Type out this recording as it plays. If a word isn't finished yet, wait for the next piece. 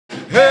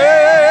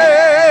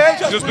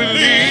Just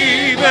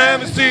believe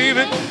and receive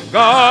it.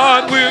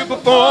 God will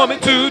perform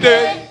it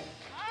today.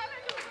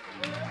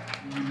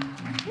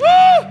 Woo!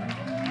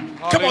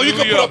 Come on, you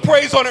can put a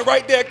praise on it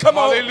right there. Come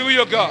on.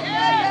 Hallelujah,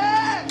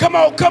 God. Come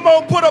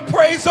on, put a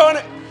praise on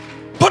it.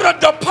 Put a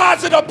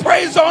deposit of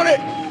praise on it.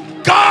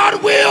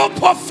 God will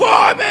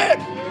perform it.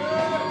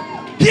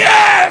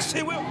 Yes,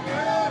 he will.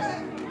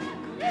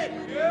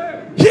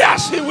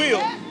 Yes, he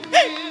will.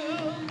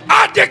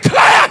 I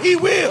declare he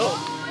will.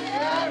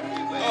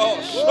 Oh,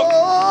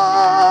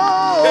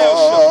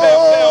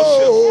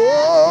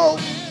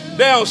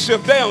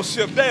 downshift.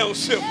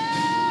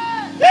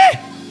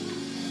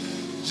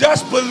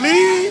 Just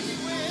believe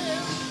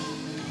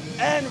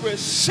and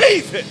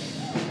receive it.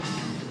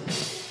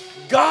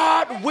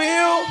 God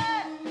will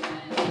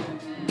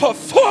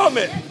perform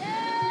it.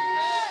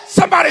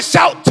 Somebody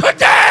shout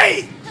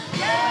today.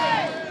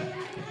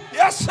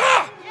 Yes,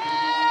 sir.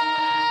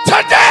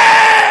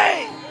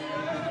 Today.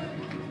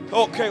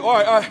 Okay,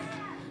 all right.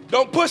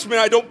 Don't push me.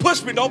 Don't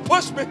push me.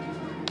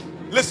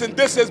 Listen,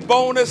 this is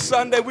Bonus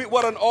Sunday.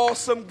 What an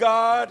awesome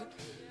God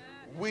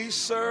we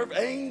serve.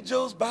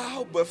 Angels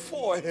bow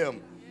before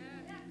him.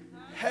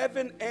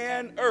 Heaven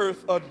and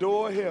earth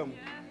adore him.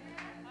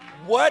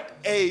 What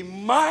a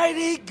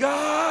mighty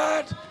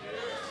God.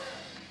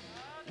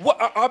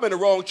 I'm in the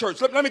wrong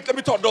church. Let me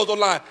talk to those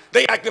online.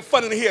 They acting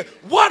funny in here.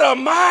 What a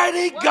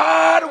mighty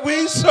God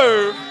we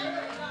serve.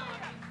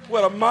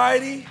 What a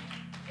mighty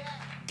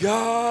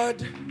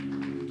God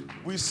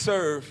we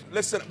serve.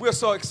 Listen, we're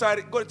so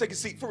excited. Go ahead and take a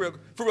seat. For real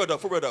though.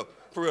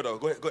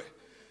 Go ahead.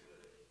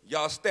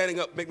 Y'all standing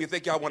up make me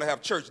think y'all want to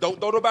have church.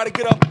 Don't nobody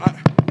get up.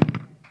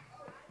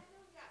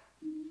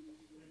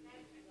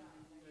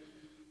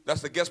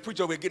 That's the guest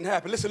preacher over here getting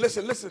happy.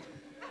 Listen.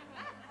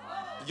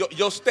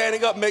 Your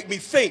standing up make me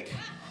think.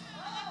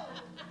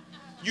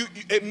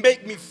 It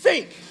make me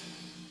think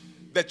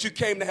that you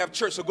came to have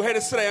church. So go ahead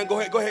and sit down. Go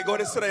ahead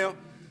and sit down.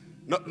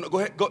 No, go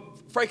ahead.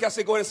 Frank, I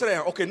said go ahead and sit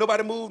down. Okay,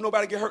 nobody move,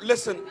 nobody get hurt.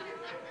 Listen,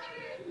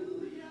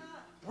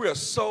 we are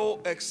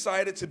so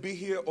excited to be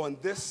here on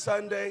this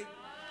Sunday.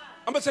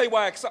 I'm going to tell you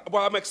why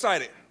I'm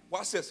excited.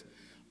 Watch this.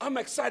 I'm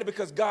excited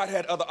because God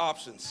had other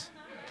options.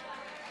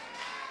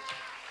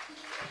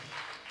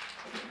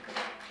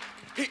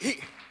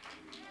 He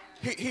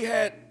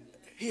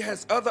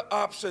has other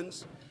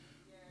options,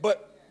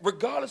 but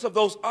regardless of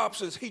those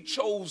options, he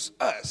chose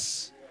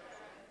us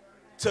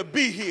to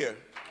be here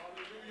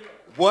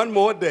one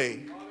more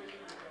day.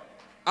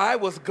 I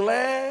was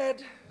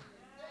glad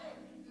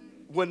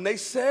when they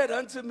said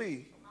unto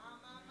me,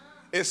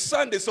 it's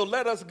Sunday, so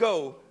let us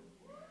go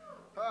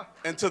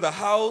into the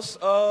house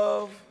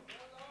of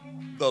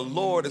the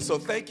Lord. And so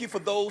thank you for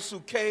those who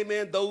came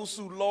in, those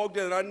who logged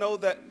in. And I know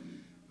that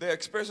they're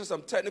experiencing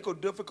some technical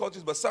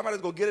difficulties, but somebody's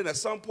going to get in at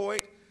some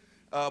point.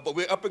 But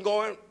we're up and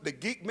going. The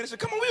Geek Ministry.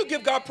 Come on, will you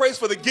give God praise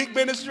for the Geek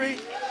Ministry?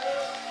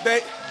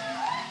 They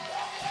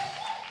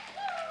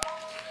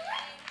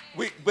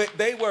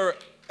were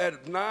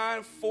at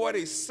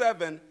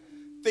 9:47.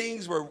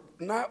 Things were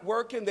not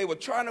working. They were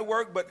trying to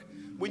work, but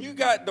when you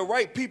got the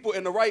right people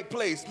in the right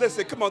place,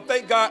 listen, come on,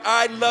 thank God.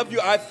 I love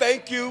you. I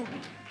thank you.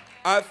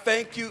 I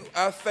thank you.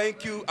 I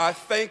thank you. I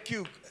thank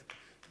you.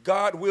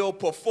 God will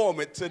perform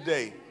it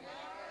today.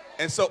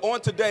 And so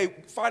on today,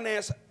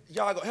 finance,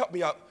 y'all gonna help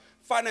me out.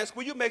 Finance,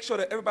 will you make sure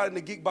that everybody in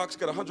the Geek Box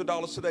get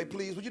 $100 today,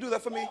 please? Would you do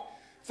that for me?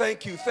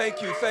 Thank you,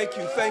 thank you, thank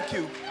you, thank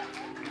you.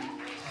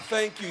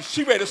 Thank you.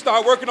 She ready to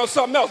start working on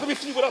something else. Let me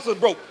see what else is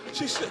broke.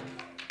 She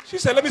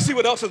said, let me see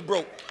what else is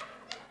broke.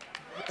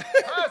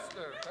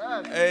 Pastor.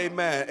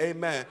 Amen,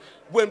 amen.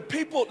 When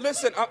people,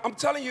 listen, I'm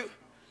telling you,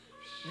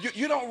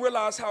 you don't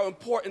realize how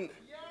important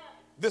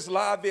this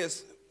live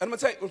is. And I'm going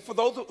to tell you, for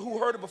those who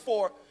heard it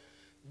before,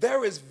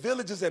 there is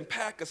villages in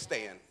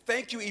Pakistan.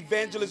 Thank you,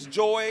 Evangelist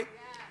Joy.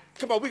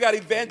 Come on, we got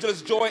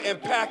Evangelist Joy in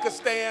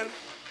Pakistan.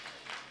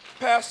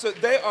 Pastor,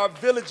 they are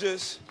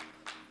villages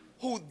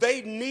who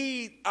they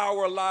need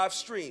our live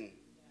stream.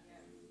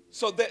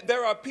 So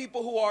there are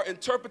people who are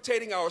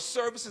interpreting our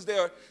services.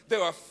 There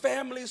are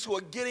families who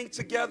are getting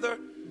together.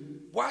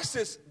 Watch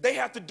this. They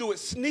have to do it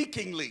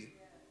sneakingly.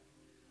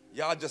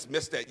 Y'all just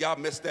missed that. Y'all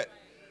missed that.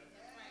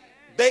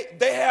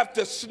 They have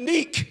to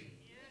sneak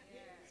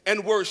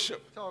and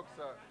worship.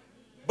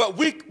 But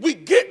we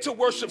get to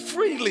worship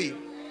freely.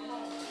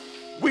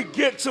 We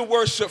get to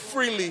worship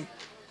freely.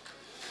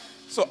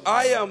 So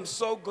I am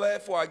so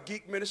glad for our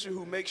Geek Ministry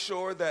who make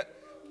sure that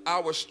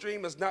our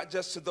stream is not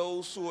just to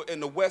those who are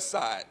in the west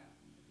side,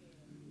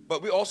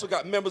 but we also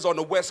got members on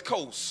the west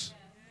coast.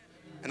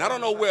 And I don't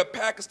know where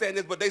Pakistan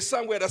is, but they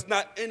somewhere that's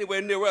not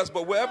anywhere near us,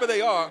 but wherever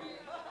they are,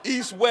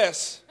 east,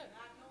 west,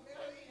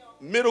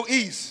 Middle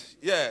East,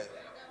 yeah.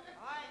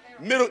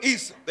 Middle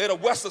East, they're the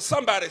west of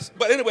somebody's,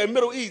 but anyway,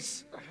 Middle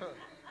East.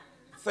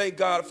 Thank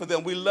God for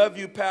them. We love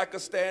you,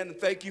 Pakistan, and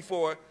thank you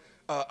for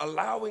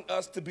allowing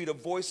us to be the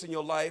voice in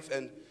your life.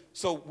 And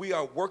so we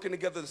are working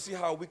together to see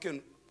how we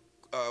can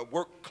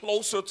work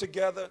closer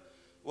together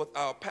with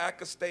our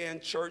Pakistan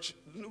church,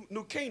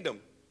 New Kingdom.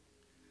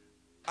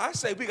 I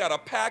say we got a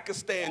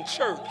Pakistan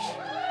church.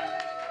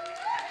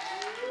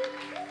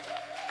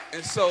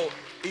 And so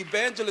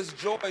Evangelist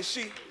Joy,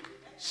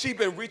 she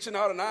been reaching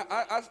out, and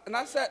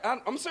I said,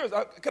 I'm serious.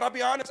 Can I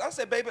be honest? I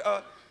said, baby,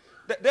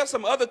 there's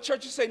some other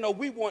churches say, no,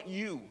 we want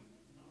you.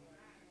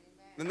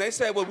 And they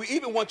said, well, we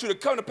even want you to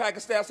come to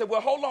Pakistan. I said,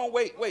 well, hold on,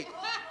 wait.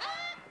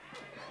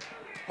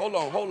 Hold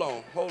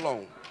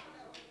on.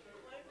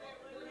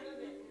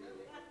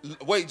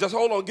 Wait, just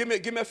hold on. Give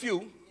me a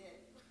few.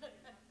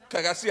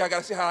 I gotta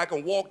see how I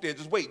can walk there.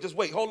 Just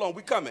wait. Hold on,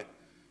 we coming.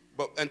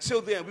 But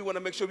until then, we want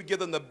to make sure we give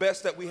them the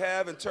best that we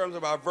have in terms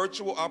of our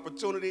virtual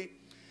opportunity.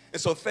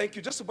 And so thank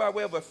you. Just by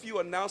way of a few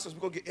announcements,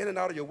 we're going to get in and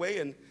out of your way.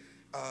 And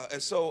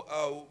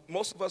so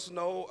most of us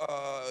know,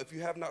 if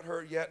you have not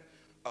heard yet,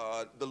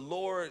 the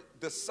Lord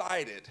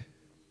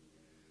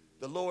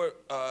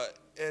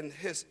in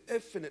his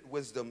infinite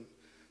wisdom,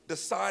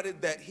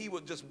 decided that he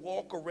would just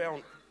walk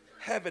around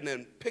heaven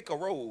and pick a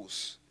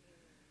rose.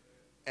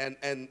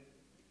 And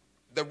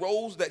the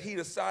rose that he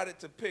decided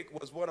to pick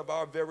was one of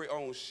our very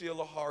own,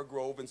 Sheila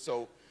Hargrove. And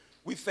so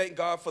we thank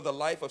God for the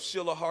life of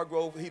Sheila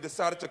Hargrove. He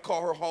decided to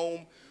call her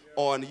home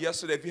on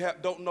yesterday. If you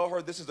don't know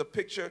her, this is a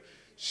picture.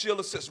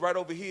 Sheila sits right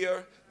over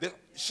here.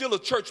 Sheila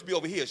church be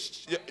over here.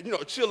 You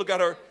know, Sheila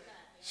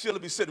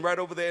be sitting right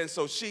over there. And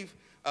so she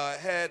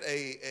had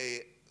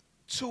a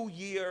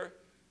 2-year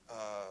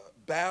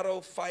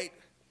fight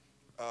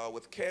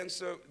with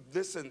cancer.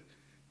 Listen,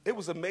 it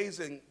was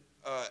amazing.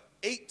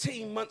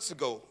 18 months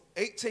ago,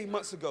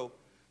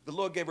 the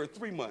Lord gave her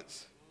 3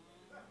 months.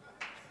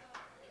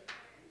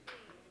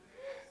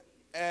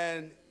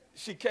 And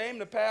she came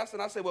to pass,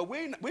 and I said, well,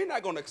 we're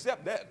not going to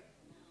accept that.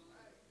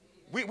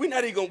 We're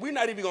not even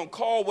going to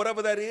call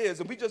whatever that is,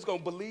 and we're just going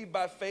to believe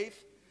by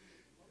faith.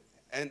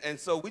 And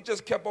so we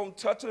just kept on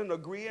touching and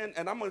agreeing.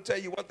 And I'm going to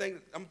tell you one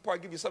thing. I'm going to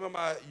probably give you some of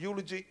my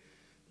eulogy.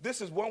 This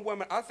is one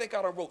woman, I think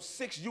I done wrote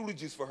 6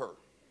 eulogies for her.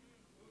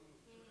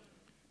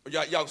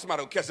 Y'all,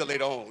 somebody will catch that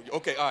later on.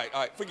 Okay, all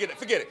right. Forget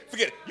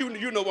it.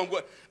 You know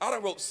what. I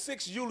done wrote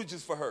 6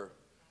 eulogies for her.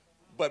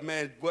 But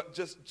man,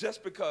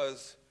 just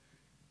because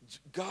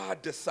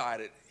God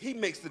decided, he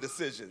makes the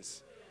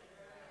decisions.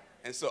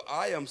 And so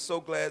I am so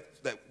glad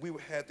that we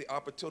had the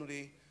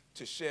opportunity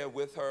to share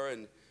with her,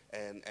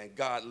 and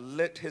God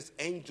lent his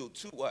angel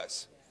to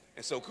us.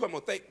 And so come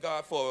on, thank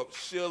God for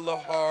Sheila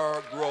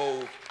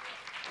Hargrove.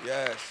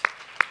 Yes.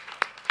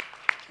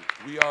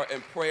 We are in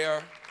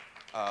prayer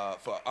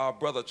for our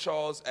brother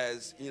Charles,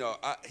 as you know,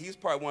 he's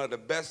probably one of the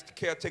best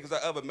caretakers I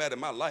ever met in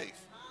my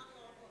life.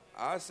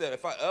 I said,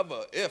 if I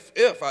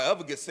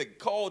ever get sick,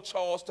 call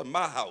Charles to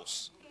my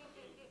house.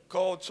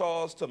 Call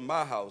Charles to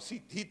my house.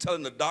 He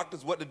telling the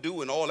doctors what to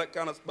do and all that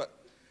kind of stuff. But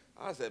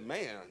I said,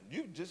 man,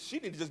 she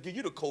need to just give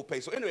you the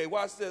copay. So anyway,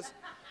 watch this.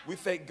 We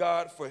thank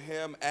God for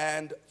him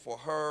and for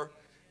her.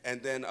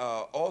 And then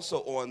also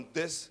on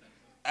this,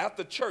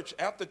 after church,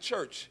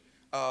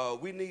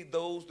 we need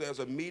those. There's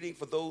a meeting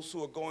for those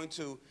who are going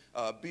to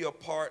be a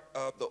part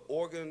of the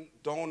organ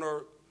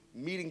donor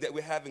meeting that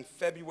we're having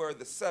February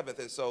the 7th.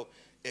 And so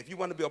if you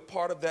want to be a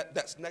part of that,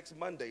 that's next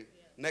Monday.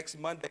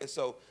 And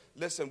so,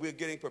 listen, we're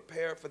getting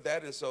prepared for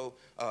that. And so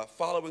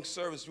following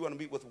service, you want to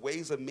meet with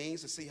Ways and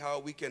Means to see how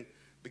we can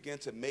begin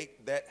to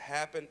make that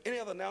happen. Any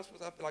other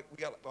announcements? I feel like we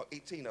got about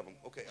 18 of them.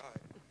 Okay, all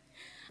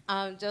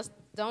right. Just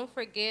don't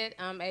forget,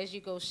 as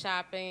you go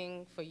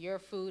shopping for your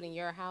food in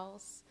your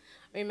house,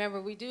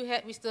 remember we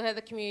still have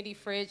the community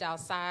fridge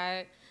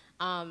outside.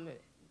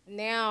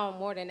 Now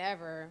more than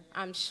ever,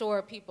 I'm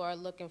sure people are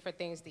looking for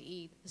things to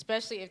eat,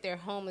 especially if they're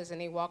homeless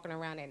and they're walking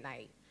around at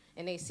night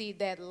and they see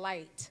that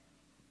light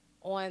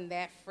on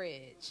that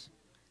fridge.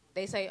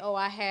 They say, oh,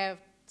 I have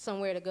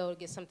somewhere to go to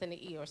get something to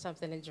eat or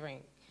something to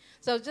drink.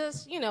 So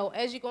just,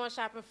 as you're going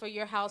shopping for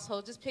your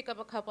household, just pick up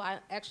a couple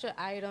extra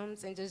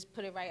items and just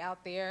put it right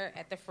out there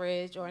at the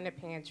fridge or in the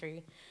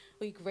pantry.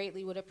 We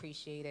greatly would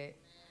appreciate it.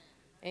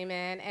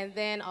 Amen. And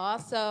then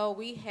also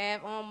we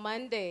have on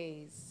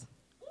Mondays,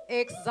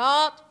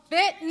 Exalt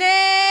Fitness.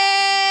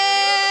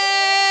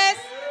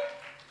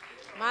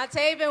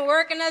 Monte been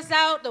working us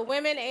out. The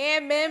women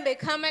and men been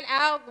coming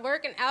out,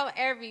 working out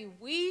every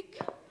week.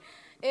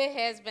 It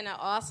has been an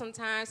awesome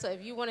time. So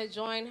if you want to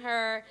join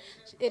her,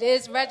 it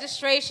is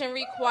registration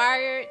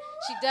required.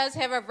 She does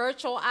have a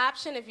virtual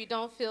option if you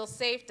don't feel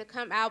safe to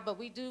come out, but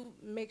we do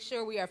make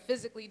sure we are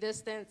physically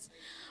distanced.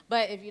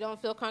 But if you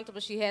don't feel comfortable,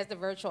 she has the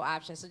virtual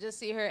option. So just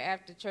see her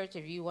after church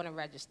if you want to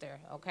register,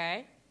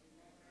 okay?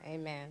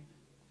 Amen.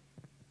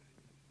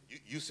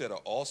 You said an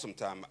awesome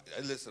time.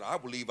 Listen, I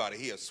will leave out of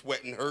here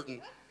sweating,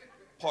 hurting.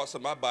 Parts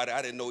of my body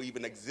I didn't know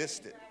even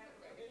existed.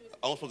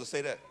 I'm supposed to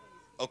say that?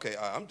 Okay,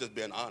 I'm just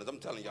being honest. I'm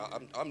telling y'all,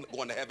 I'm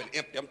going to heaven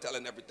empty. I'm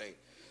telling everything.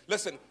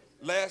 Listen,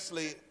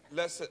 lastly,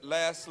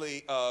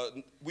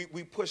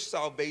 we push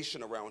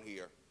salvation around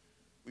here.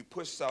 We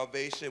push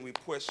salvation. We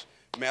push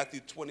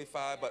Matthew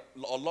 25. But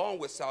along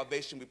with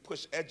salvation, we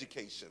push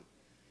education.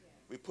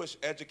 We push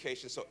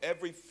education. So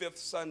every 5th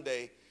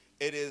Sunday,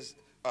 it is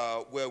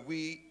where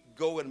we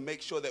go and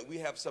make sure that we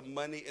have some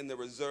money in the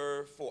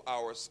reserve for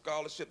our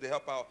scholarship to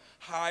help our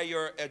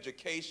higher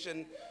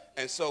education.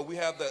 And so we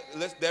have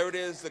there it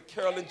is, the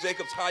Carolyn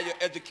Jacobs Higher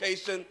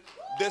Education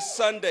this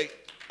Sunday.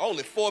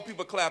 Only 4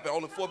 people clapping.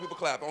 Only 4 people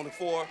clapping. Only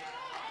 4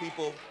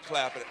 people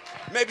clapping.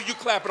 Maybe you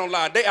clapping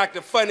online. They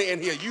acting funny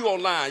in here. You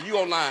online. You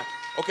online.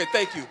 Okay,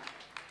 thank you.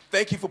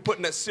 Thank you for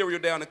putting that cereal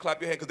down and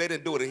clap your hand because they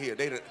didn't do it in here.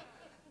 They didn't.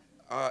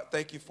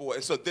 Thank you for it.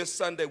 And so this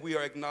Sunday we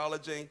are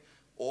acknowledging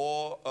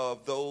all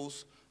of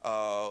those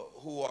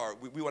who are,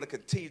 we want to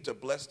continue to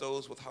bless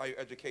those with higher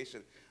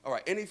education. All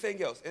right,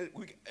 anything else?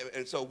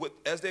 And so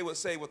as they would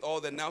say with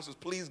all the announcements,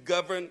 please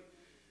govern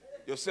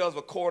yourselves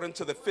according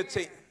to the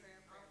 15th.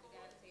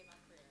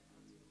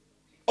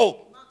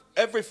 Oh,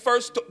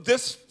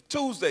 this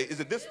Tuesday, is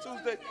it this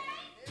Tuesday?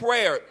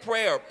 Prayer.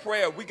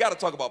 We got to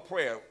talk about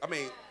prayer. I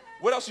mean,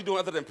 what else are you doing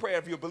other than prayer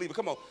if you're a believer?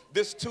 Come on,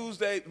 this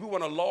Tuesday, we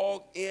want to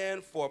log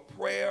in for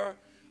prayer.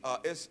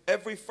 It's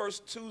every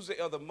first Tuesday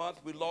of the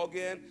month we log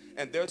in,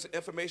 and there's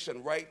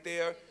information right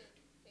there.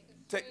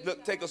 Take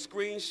a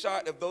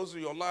screenshot if those of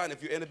you online.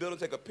 If you're in the building,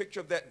 take a picture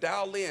of that.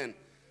 Dial in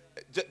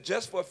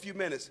just for a few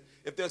minutes.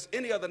 If there's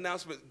any other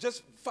announcement,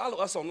 just follow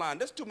us online.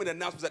 There's too many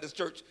announcements at this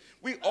church.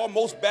 We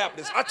almost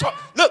Baptist.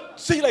 Look,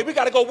 see you later. We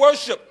got to go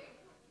worship.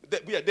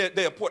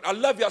 They're important. I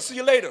love you. I'll see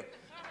you later.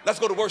 Let's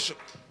go to worship.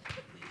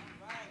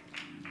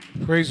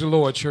 Praise the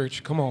Lord,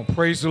 church. Come on,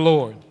 praise the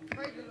Lord.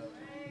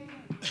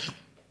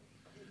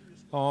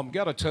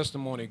 Got a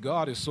testimony.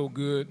 God is so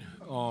good,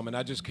 and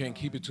I just can't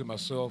keep it to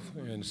myself.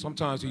 And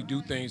sometimes he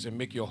do things that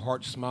make your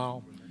heart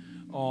smile.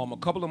 A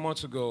couple of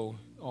months ago,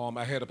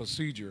 I had a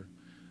procedure,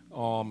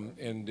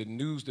 and the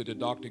news that the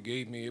doctor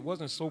gave me, it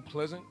wasn't so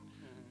pleasant.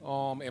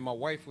 And my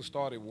wife was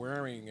started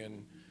worrying,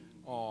 and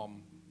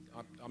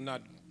I'm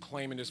not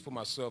claiming this for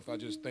myself. I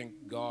just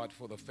thank God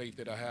for the faith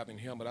that I have in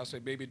him. But I say,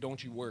 baby,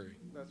 don't you worry.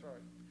 That's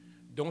right.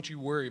 Don't you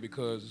worry,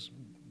 because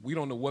we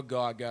don't know what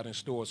God got in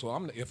store. So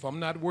if I'm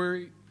not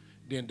worried,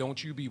 then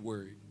don't you be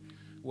worried.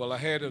 Well, I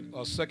had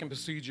a second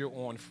procedure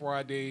on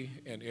Friday,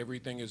 and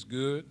everything is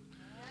good.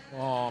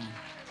 God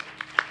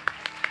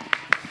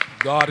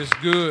is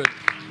good.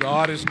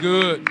 God is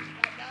good.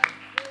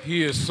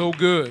 He is so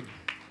good.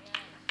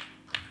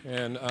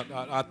 And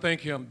I thank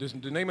him.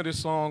 The name of this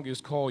song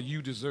is called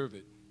You Deserve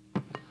It.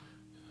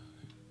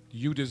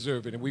 You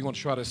Deserve It. And we're going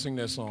to try to sing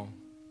that song.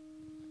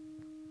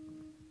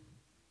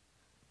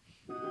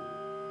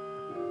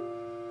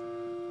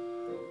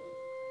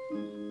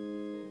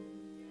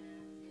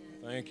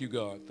 Thank you,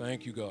 God.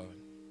 Thank you, God.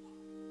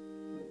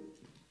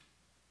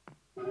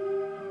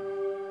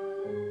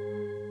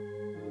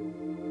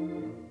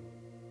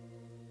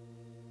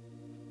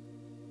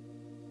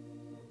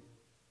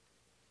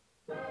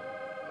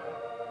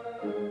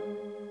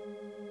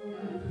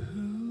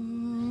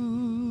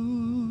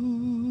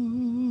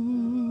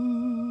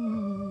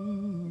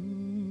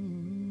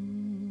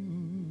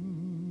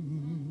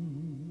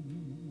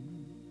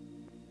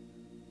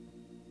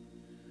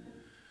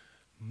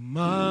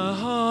 My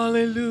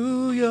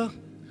hallelujah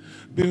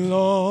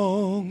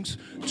belongs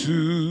to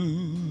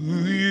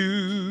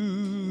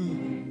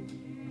you.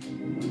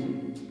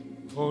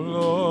 Oh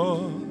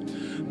Lord,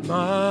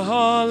 my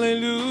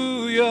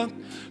hallelujah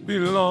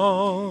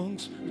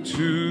belongs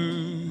to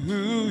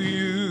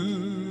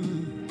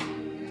you.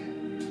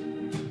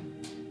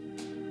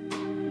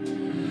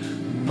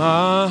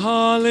 My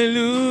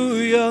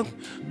hallelujah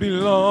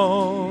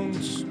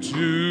belongs to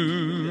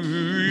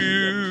you.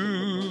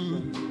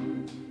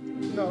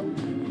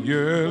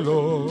 Yeah,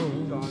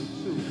 Lord.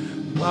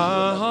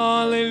 My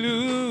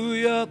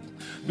hallelujah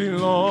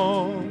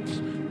belongs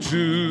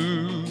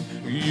to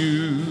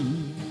you.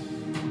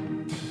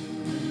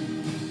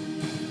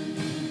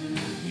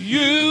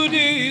 You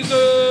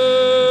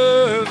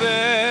deserve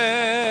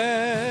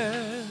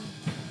it.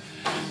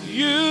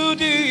 You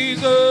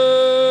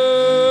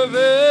deserve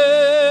it.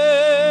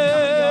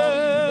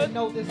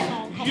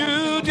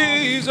 You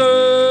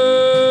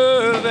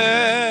deserve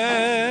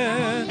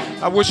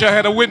it. I wish I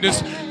had a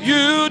witness.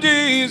 You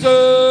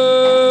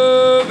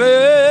deserve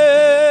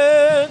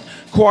it.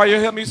 Choir,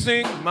 help me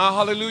sing. My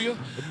hallelujah.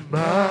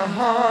 My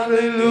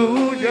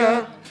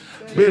hallelujah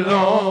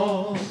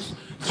belongs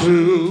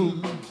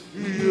to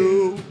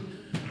you.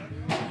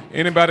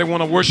 Anybody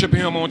want to worship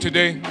him on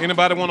today?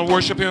 Anybody want to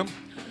worship him?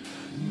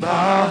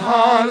 My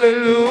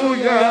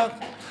hallelujah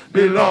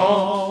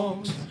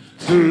belongs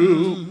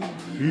to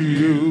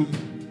you.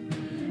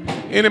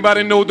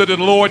 Anybody know that the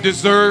Lord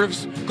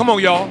deserves? Come on,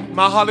 y'all.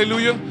 My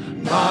hallelujah.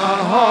 My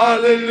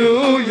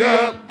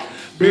hallelujah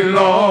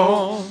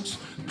belongs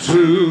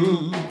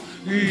to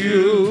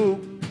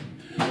you.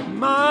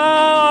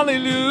 My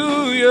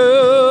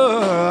hallelujah.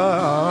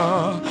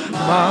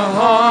 My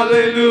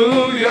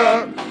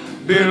hallelujah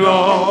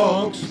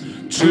belongs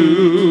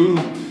to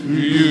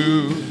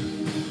you.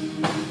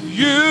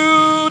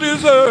 You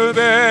deserve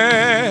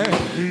it.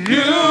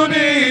 You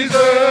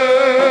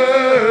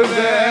deserve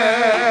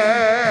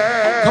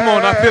it. Come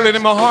on, I feel it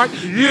in my heart.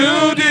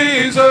 You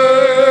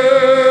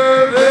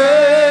deserve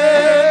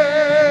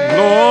it.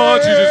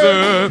 Lord, you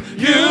deserve.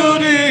 You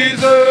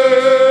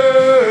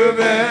deserve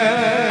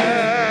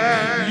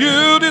it.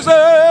 You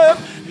deserve.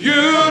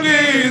 You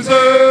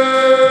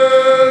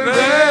deserve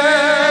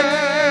it.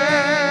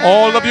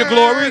 All of your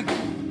glory.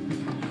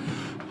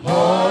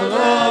 All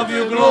of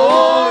your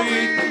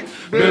glory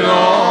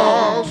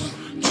belongs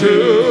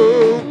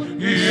to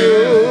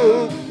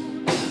you.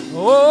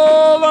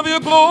 All of your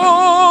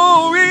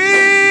glory,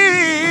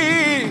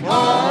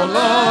 all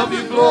of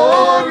your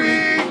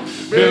glory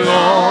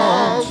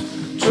belongs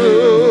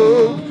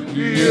to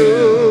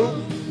you.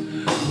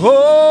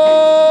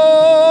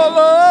 All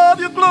of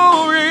your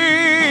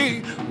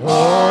glory,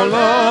 all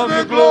of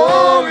your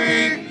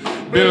glory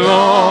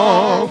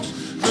belongs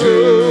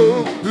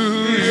to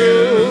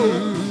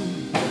you.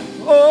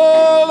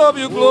 All of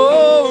your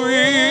glory,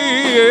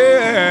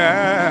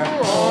 yeah.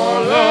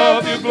 All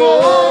of your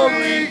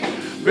glory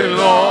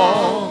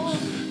belongs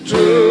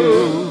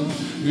to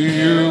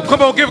you.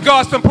 Come on, give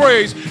God some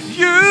praise.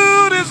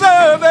 You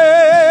deserve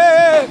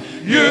it.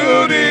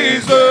 You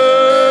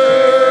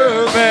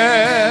deserve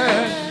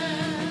it.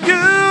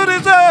 You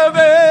deserve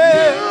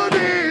it. You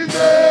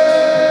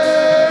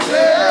deserve it.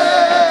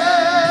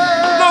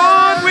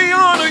 Lord, we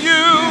honor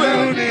you.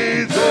 You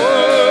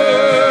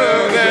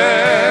deserve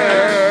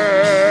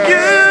it.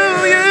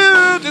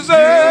 You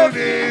deserve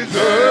it.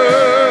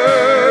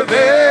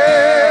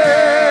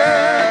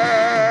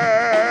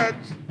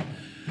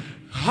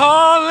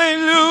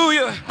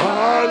 Hallelujah.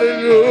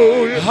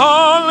 Hallelujah.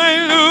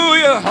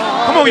 Hallelujah.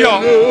 Come on,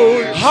 y'all.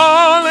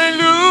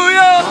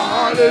 Hallelujah.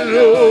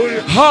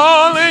 Hallelujah.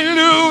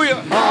 Hallelujah.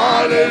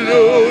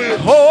 Hallelujah.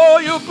 Oh,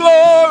 your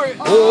glory.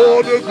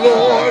 Oh, the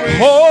glory.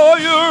 Oh,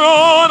 your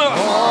honor.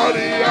 Oh,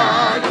 the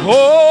honor.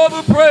 Oh,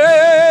 the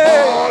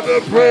praise. Oh, the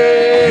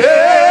praise.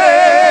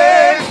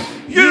 Yes,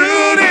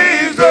 you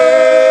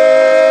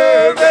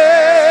deserve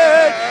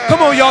it.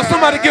 Come on, y'all.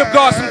 Somebody give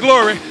God some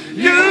glory.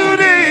 You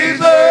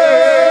deserve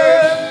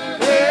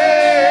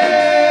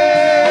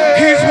it.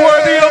 He's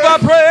worthy of our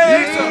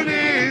praise. You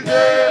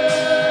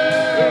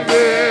deserve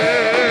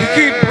it. He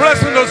keeps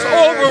blessing us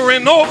over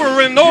and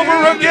over and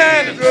over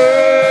again.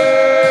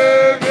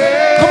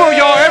 Come on,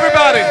 y'all,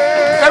 everybody.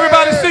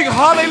 Everybody sing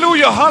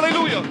hallelujah,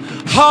 hallelujah.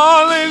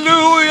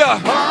 Hallelujah.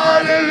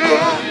 Hallelujah.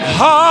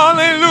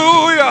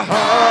 Hallelujah.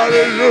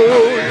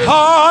 Hallelujah.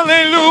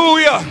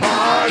 Hallelujah.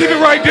 Keep it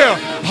right there.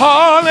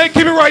 Hallelujah.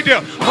 Keep it right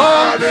there.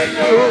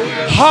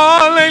 Hallelujah.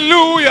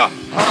 Hallelujah.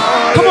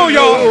 Come on,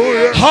 y'all.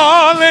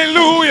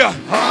 Hallelujah.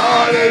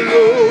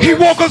 Hallelujah. He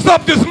woke us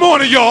up this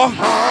morning, y'all.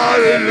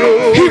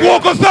 Hallelujah. He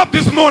woke us up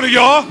this morning,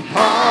 y'all.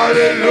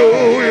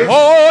 Hallelujah.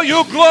 All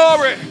your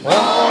glory.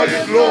 All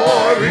your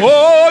glory.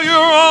 All your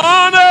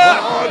honor.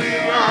 All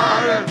the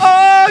honor.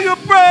 All your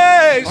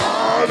praise.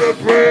 All the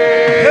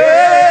praise.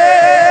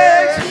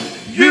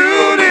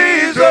 You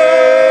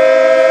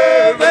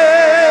deserve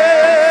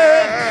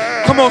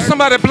it. Come on,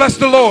 somebody bless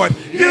the Lord.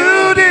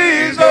 You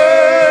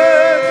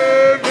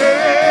deserve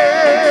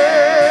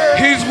it.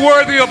 He's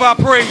worthy of our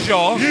praise,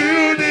 y'all.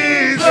 You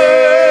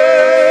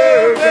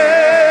deserve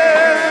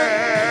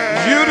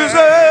it. You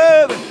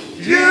deserve it.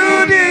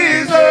 You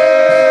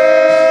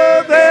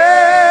deserve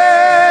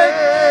it.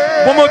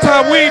 One more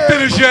time, we ain't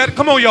finished yet.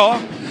 Come on, y'all.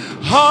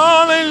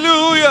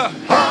 Hallelujah.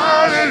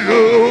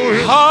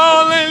 Hallelujah.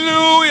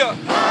 Hallelujah.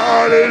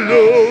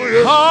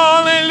 Hallelujah.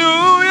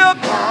 Hallelujah.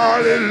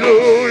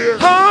 Hallelujah.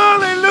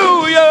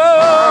 Hallelujah.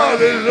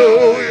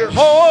 Hallelujah.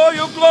 Oh,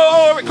 your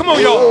glory. Come on,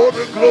 y'all. Oh,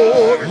 the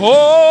glory.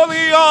 Oh,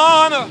 the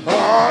honor.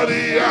 Oh,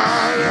 the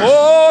honor.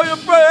 Oh, your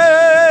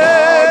praise.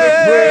 Oh, the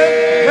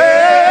praise.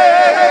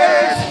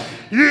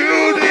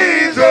 You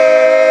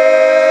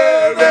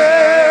deserve it.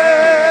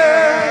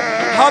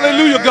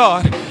 Hallelujah,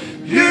 God.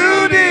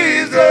 You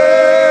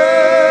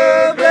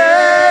deserve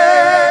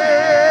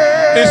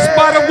it. In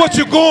spite of what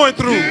you're going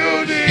through,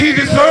 he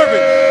deserves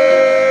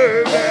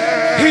it.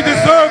 He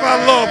deserves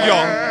our love,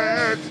 y'all.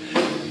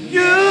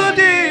 You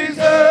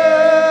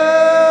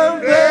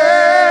deserve it.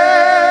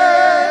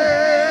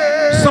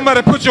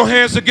 Somebody put your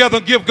hands together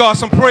and give God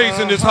some praise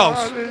in this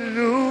house.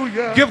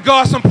 Hallelujah. Give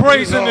God some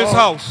praise in this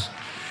house.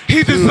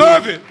 He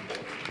deserves it.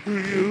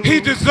 He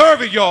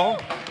deserves it, y'all.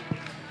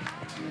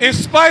 In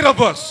spite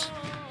of us,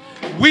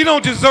 we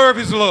don't deserve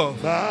his love.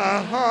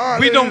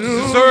 We don't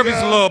deserve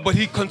his love, but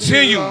he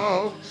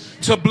continues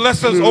to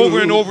bless us over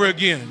and over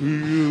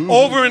again.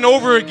 Over and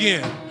over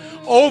again.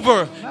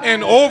 Over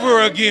and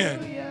over again.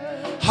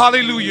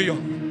 Hallelujah.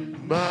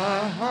 My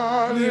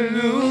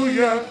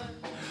hallelujah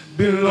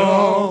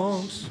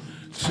belongs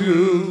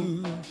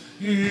to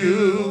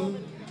you.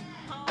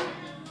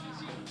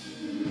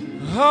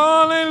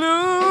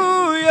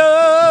 Hallelujah.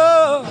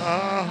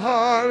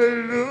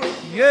 Hallelujah.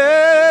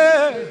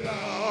 Yeah.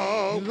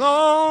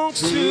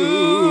 Belongs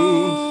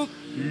to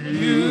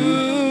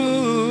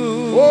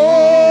you.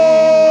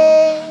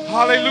 Oh,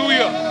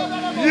 hallelujah.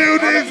 You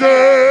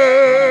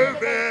deserve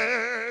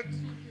it.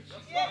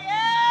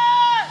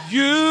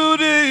 You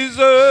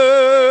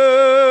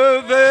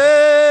deserve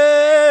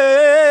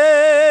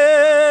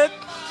it.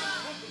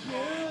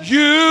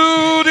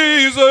 You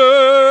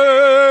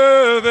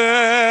deserve it.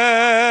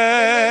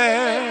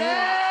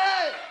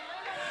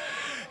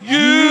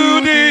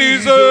 You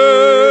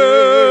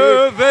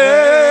deserve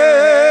it.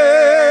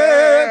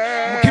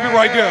 Keep it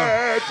right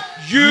there.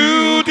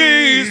 You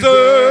deserve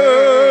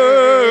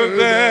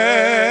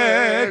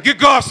it. Give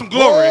God some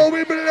glory. Oh,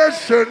 we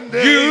bless your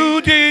name.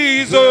 You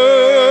deserve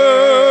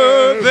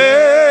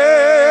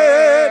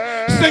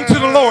it. Sing to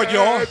the Lord,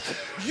 y'all.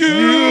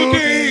 You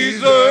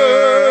deserve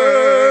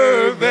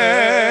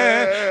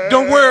it.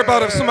 Don't worry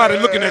about if somebody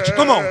looking at you.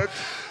 Come on.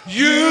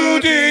 You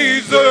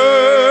deserve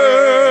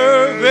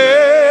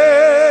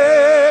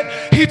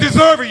it. He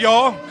deserves it,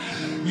 y'all.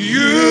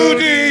 You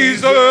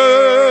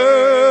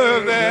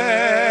deserve it.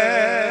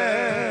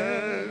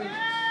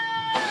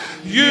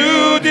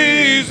 You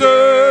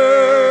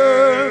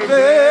deserve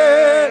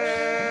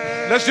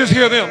it. Let's just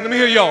hear them. Let me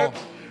hear y'all.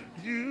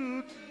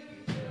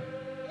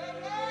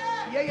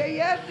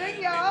 Yeah.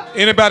 Sing, y'all.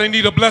 Anybody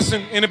need a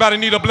blessing? Anybody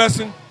need a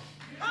blessing?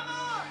 Come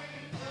on.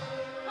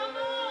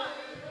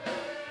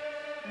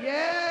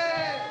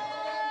 Yeah.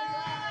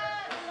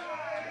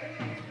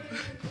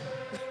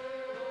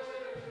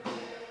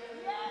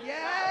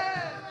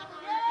 Yeah.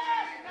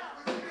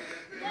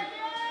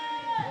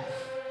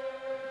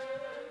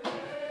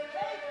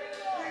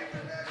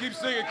 Keep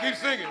singing, keep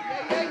singing.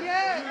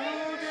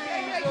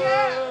 Yeah.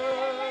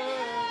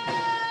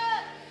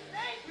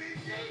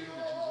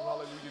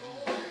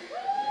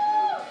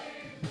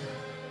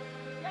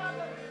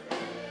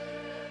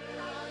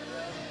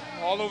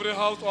 All over the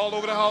house, all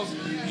over the house.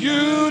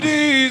 You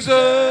deserve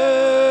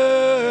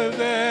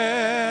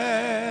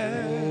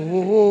that.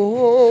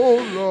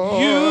 Oh,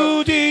 Lord.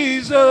 You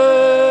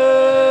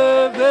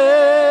deserve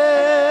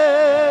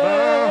that.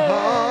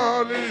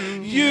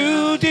 Hallelujah.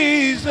 You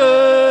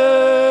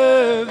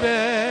deserve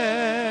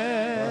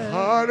that.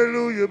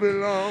 Hallelujah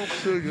belongs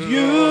to you.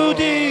 You Lord.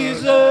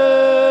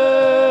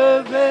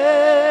 deserve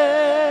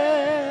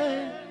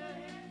it.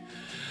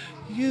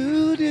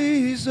 You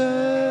deserve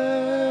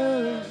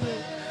it.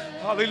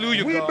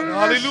 Hallelujah, We God.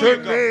 bless Hallelujah, your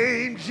God.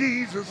 name,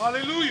 Jesus.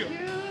 Hallelujah.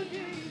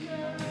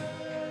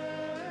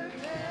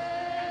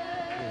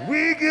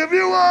 We give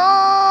you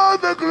all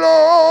the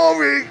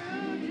glory.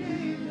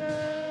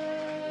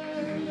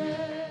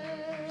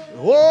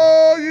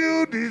 Oh,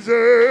 you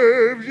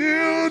deserve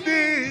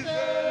it.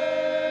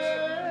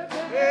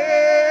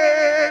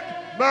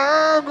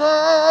 My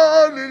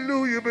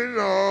hallelujah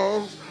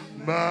belongs.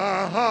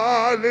 My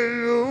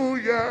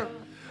hallelujah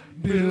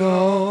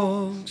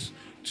Belongs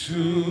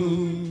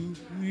to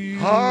you.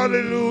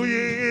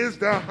 Hallelujah is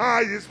the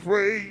highest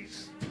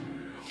praise.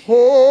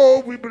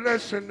 Oh, we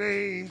bless your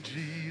name,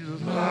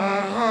 Jesus. My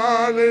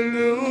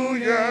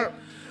hallelujah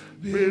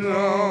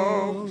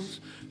belongs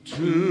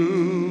to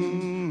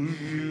you.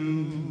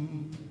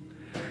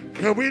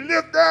 Can we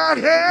lift our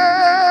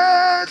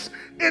hands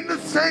in the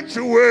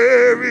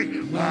sanctuary?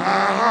 My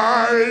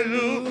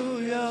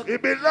hallelujah.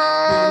 It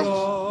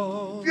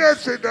belongs.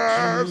 Yes, it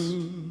does.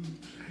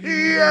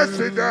 Yes,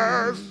 it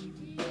does.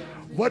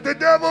 What the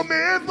devil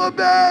meant for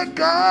bad,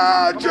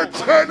 God, you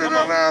turn it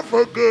around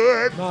for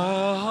good.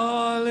 My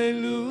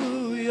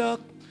hallelujah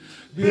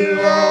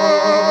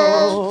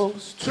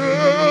Belongs to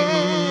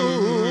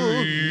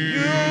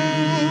you.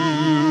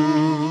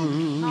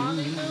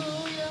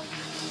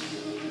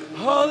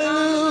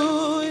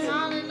 Hallelujah.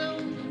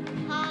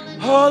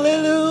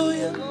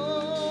 Hallelujah.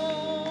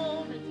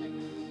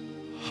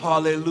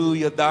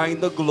 Hallelujah. Thine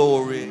the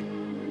glory.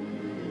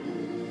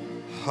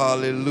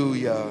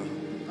 Hallelujah.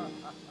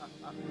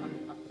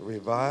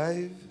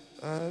 Revive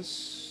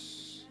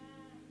us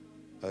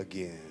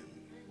again.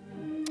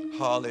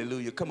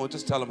 Hallelujah. Come on,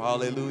 just tell them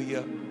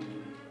hallelujah.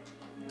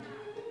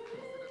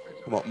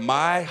 Come on.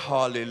 My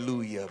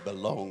hallelujah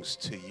belongs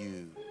to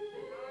you.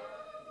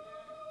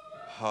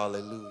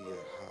 Hallelujah.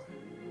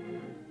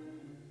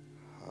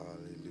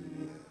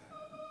 Hallelujah.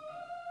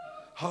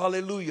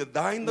 Hallelujah.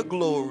 Thine the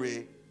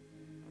glory.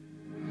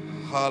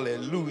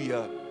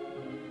 Hallelujah.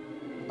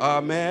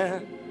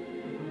 Amen.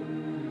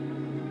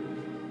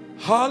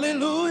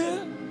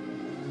 Hallelujah.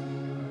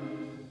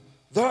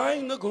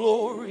 Thine the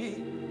glory.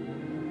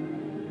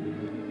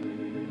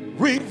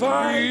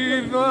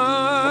 Revive.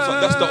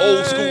 That's the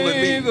old school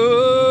in me.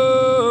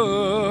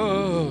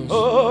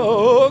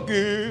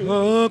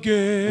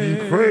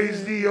 We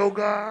praise thee, O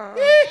God,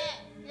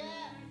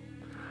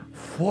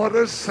 for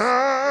the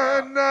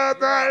Son of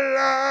thy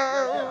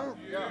love.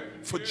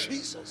 For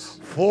Jesus.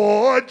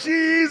 For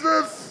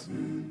Jesus,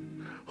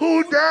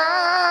 who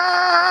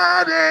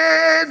died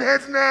and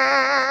has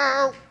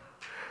now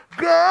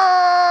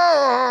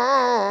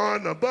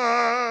gone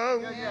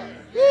above.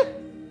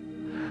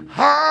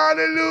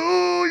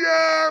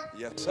 Hallelujah.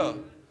 Yes, sir.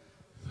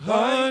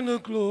 Thine the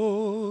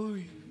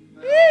glory.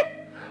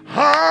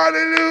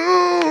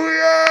 Hallelujah.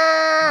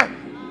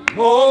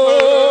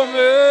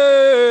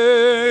 Amen.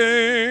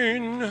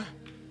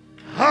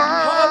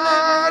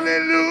 Hallelujah.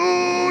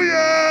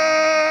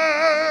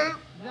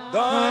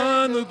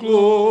 Thine the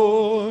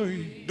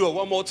glory. Do it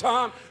one more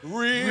time.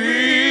 Revive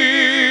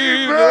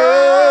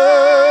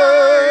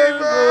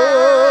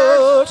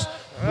us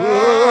again.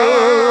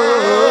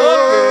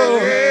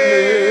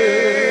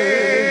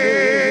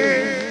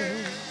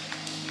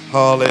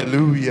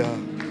 Hallelujah.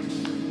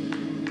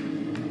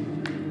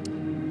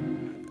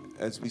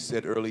 As we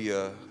said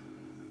earlier,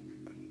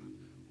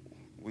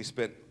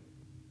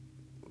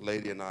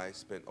 Lady and I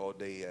spent all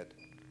day at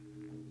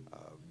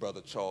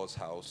Brother Charles'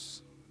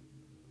 house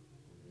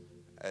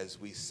as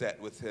we sat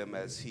with him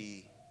as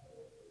he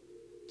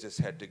just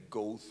had to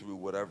go through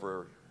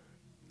whatever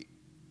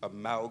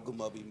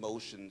amalgam of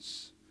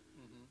emotions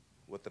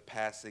with the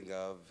passing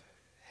of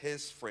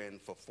his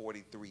friend for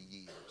 43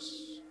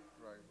 years.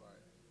 Right.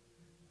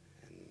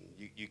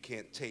 And you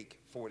can't take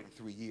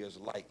 43 years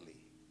lightly.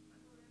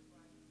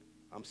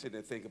 I'm sitting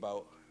there thinking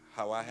about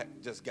how I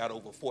just got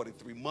over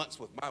 43 months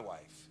with my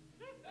wife.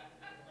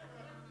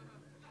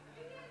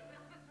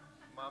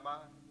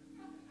 Mama.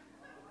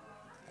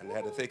 And I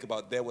had to think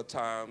about there were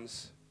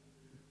times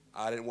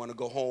I didn't want to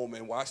go home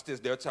and watch this.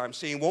 There are times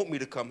she didn't want me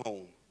to come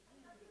home.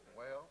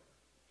 Well.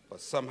 But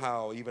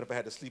somehow, even if I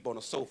had to sleep on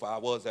a sofa, I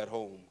was at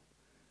home.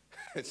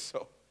 And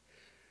so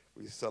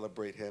we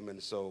celebrate him.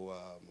 And so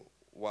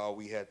while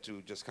we had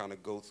to just kind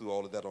of go through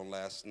all of that on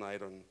last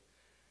night,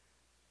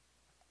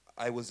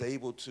 I was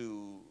able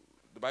to,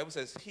 the Bible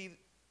says, he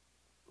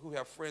who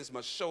have friends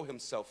must show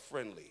himself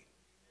friendly.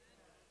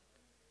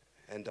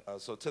 And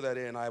so to that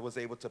end, I was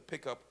able to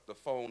pick up the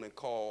phone and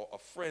call a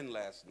friend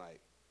last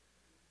night.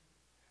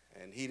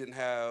 And he didn't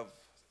have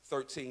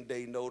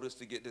 13-day notice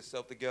to get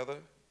himself together.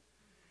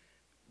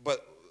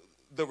 But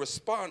the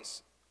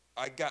response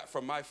I got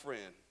from my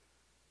friend,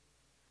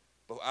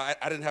 but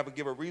I didn't have to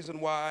give a reason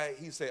why.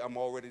 He said,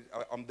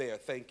 I'm there,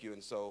 thank you.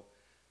 And so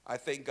I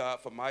thank God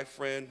for my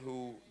friend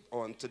who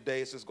on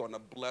today is just going to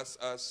bless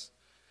us.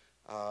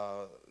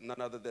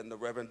 None other than the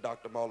Reverend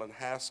Dr. Marlon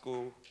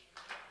Haskell.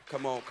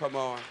 Come on, come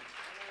on.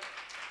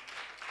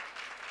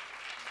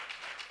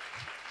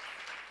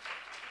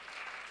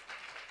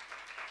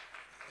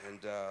 And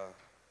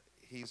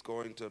he's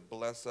going to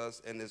bless us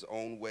in his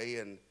own way.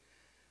 And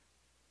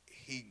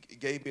he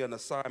gave me an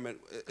assignment.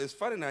 It's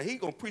funny now, he's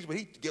going to preach, but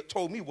he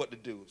told me what to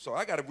do. So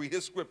I got to read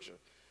his scripture.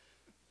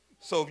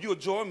 So if you'll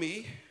join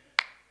me.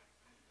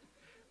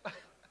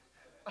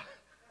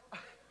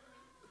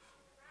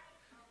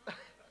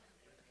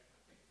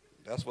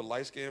 That's what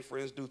light-skinned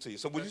friends do to you.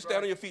 So would you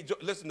stand on your feet?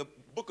 Listen, the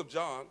book of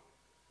John,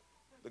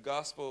 the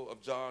Gospel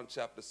of John,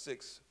 chapter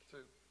 6.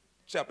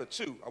 Chapter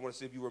 2. I want to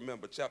see if you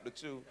remember. Chapter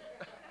 2.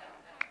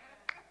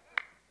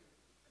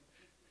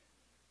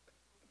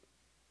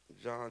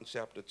 John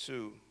chapter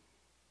 2.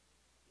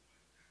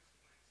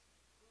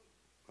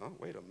 Oh,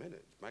 wait a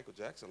minute. Michael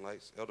Jackson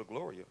likes Elder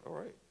Gloria. All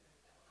right.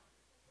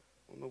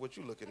 I don't know what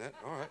you're looking at.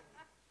 All right.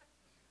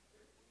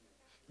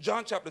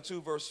 John chapter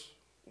 2, verse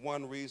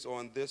 1 reads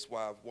on this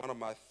wise, one of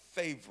my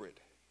favorite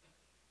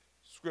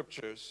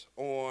scriptures.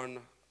 On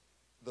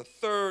the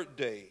third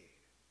day,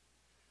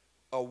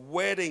 a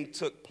wedding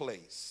took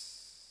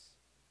place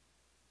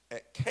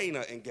at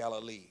Cana in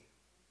Galilee.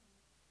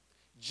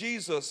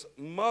 Jesus'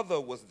 mother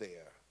was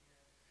there.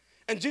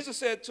 And Jesus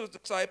said to his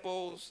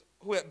disciples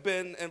who had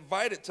been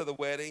invited to the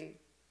wedding,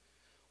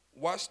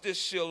 watch this,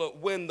 Sheila,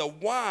 when the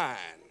wine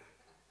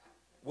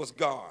was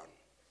gone.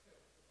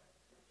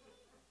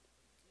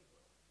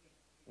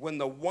 When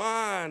the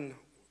wine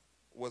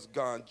was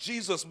gone,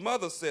 Jesus'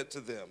 mother said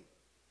to them,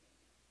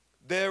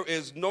 there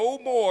is no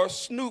more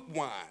Snoop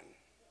wine.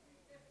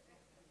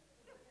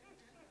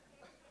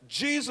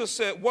 Jesus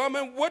said,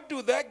 woman, what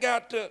do that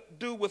got to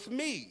do with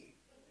me?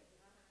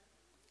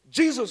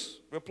 Jesus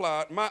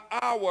replied, my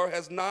hour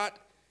has not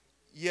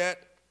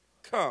yet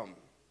come.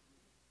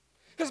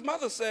 His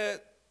mother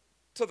said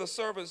to the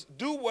servants,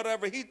 do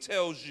whatever he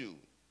tells you.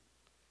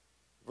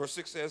 Verse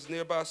 6 says,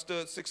 nearby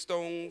stood 6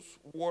 stone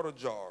water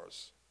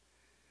jars,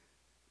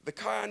 the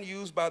kind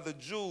used by the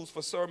Jews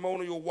for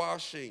ceremonial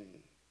washing,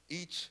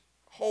 each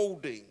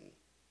holding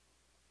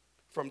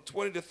from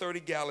 20 to 30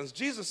 gallons.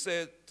 Jesus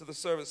said to the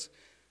servants,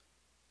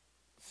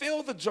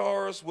 fill the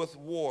jars with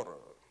water.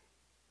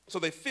 So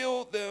they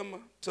filled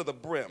them to the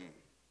brim.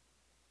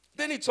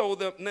 Then he told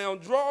them, now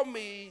draw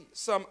me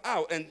some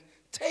out and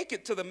take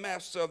it to the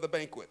master of the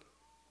banquet.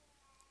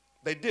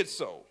 They did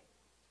so.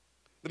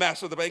 The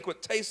master of the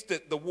banquet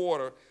tasted the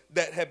water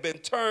that had been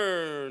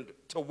turned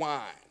to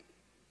wine.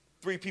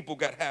 3 people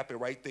got happy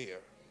right there.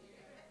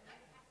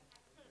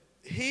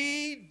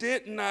 He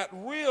did not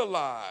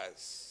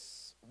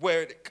realize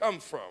where it had come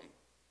from,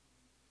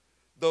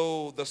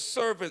 though the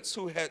servants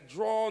who had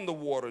drawn the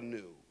water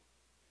knew.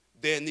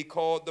 Then he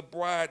called the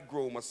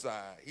bridegroom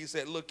aside. He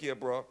said, look here,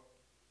 bro.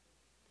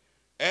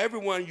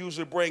 Everyone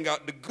usually bring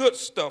out the good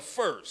stuff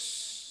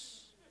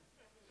first.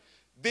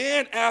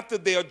 Then after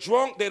they're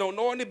drunk, they don't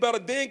know any better,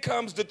 then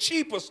comes the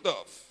cheaper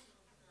stuff.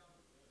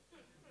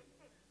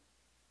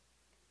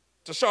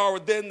 To shower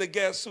then the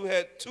guests who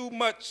had too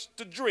much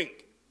to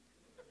drink.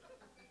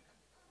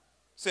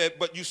 Said,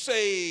 but you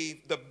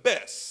saved the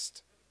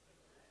best.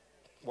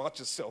 Watch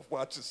yourself,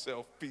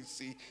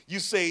 PC. You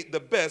saved the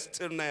best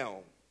till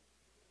now.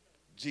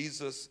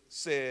 Jesus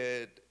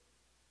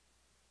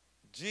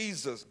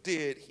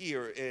did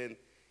here in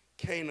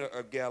Cana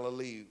of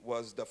Galilee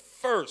was the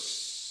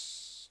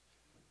first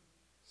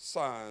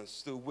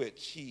signs through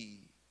which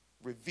he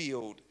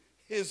revealed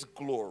his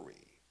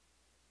glory,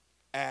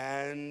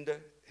 and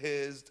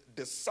his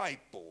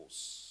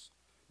disciples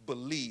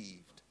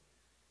believed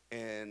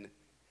in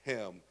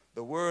him.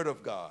 The word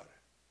of God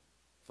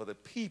for the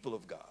people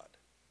of God.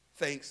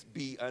 Thanks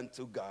be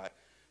unto God.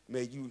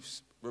 May you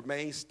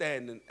remain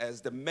standing as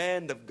the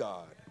man of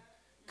God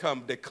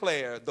come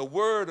declare the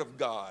word of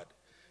God,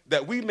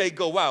 that we may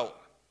go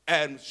out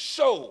and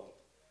show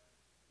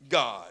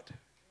God.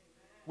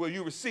 Will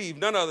you receive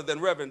none other than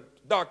Reverend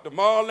Dr.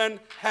 Marlon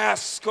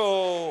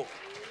Haskell?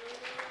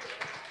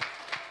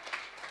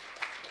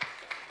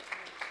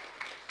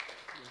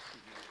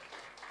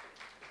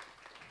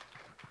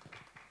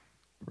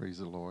 Praise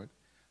the Lord.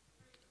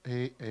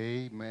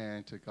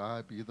 Amen. To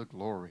God be the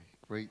glory.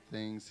 Great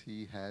things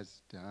he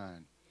has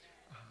done.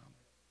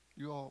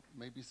 You all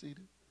may be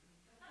seated.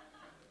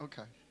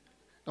 Okay.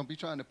 Don't be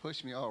trying to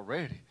push me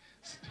already.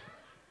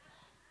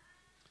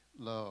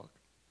 Look,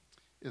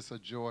 it's a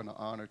joy and an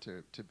honor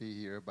to be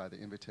here by the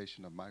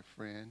invitation of my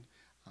friend.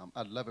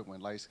 I love it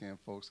when light-skinned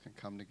folks can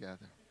come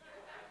together.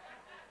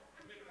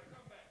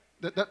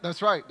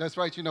 That's right. That's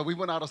right. You know, we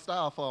went out of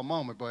style for a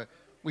moment, but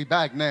we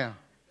back now,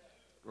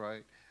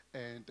 right?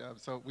 And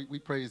so we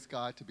praise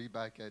God to be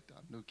back at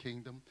New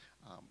Kingdom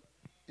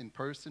in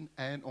person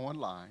and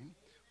online.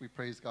 We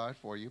praise God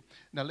for you.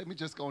 Now, let me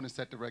just go on and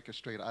set the record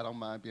straight. I don't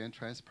mind being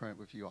transparent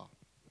with you all.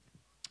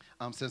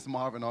 Since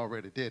Marvin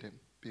already did it,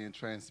 being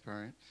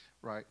transparent,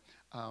 right?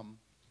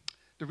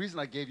 The reason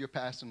I gave your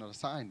pastor an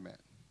assignment,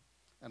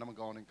 and I'm going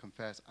to go on and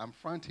confess, I'm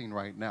fronting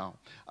right now.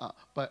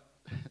 But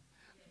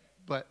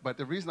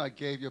the reason I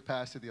gave your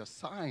pastor the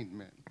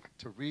assignment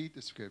to read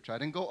the scripture, I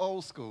didn't go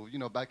old school. You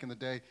know, back in the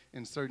day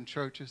in certain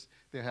churches,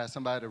 they had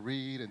somebody to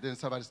read, and then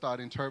somebody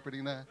started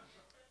interpreting that,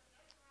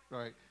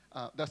 right?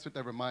 That's what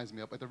that reminds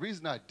me of. But the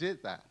reason I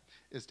did that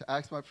is to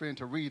ask my friend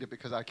to read it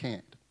because I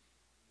can't.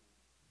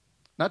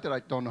 Not that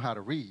I don't know how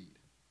to read,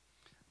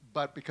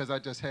 but because I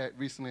just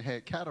recently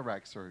had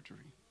cataract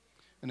surgery.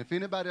 And if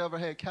anybody ever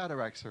had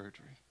cataract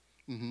surgery,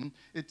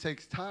 it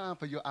takes time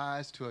for your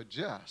eyes to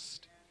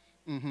adjust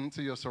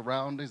to your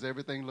surroundings.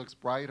 Everything looks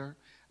brighter.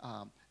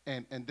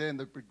 And then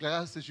the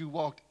glasses you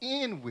walked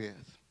in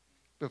with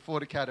before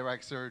the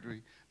cataract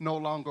surgery no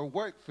longer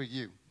work for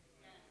you.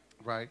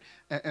 Right?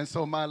 And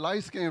so my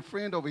light-skinned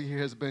friend over here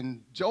has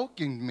been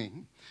joking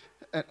me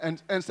and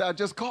said, I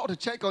just called to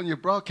check on you,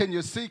 bro. Can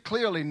you see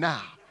clearly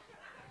now?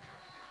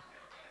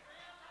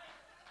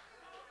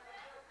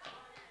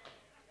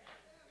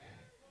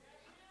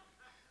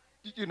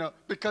 You know,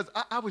 because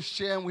I was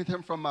sharing with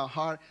him from my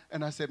heart,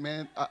 and I said,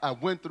 man, I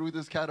went through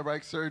this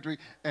cataract surgery,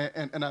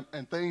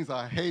 and things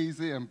are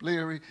hazy and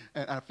bleary,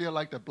 and I feel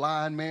like the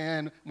blind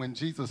man when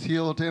Jesus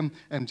healed him,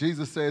 and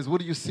Jesus says, what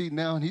do you see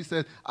now? And he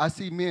said, I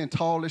see men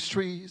tall as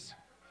trees.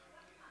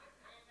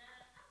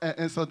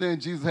 And so then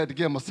Jesus had to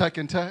give him a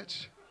second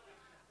touch.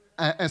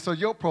 And so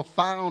your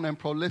profound and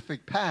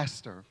prolific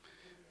pastor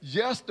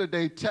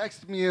yesterday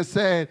texted me and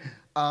said,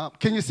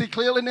 can you see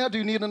clearly now? Do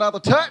you need another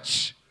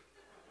touch?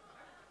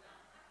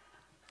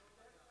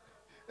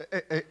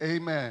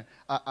 Amen.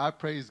 I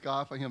praise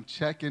God for him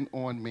checking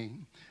on me.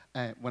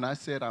 And when I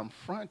said I'm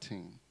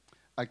fronting,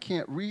 I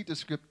can't read the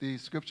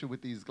scripture with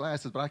these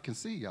glasses, but I can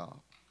see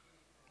y'all.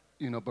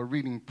 You know, but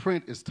reading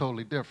print is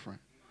totally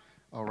different.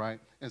 All right?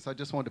 And so I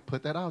just wanted to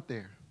put that out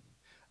there.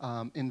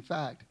 In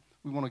fact,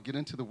 we want to get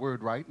into the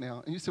word right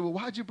now. And you say, well,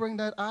 why'd you bring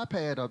that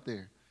iPad up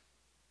there?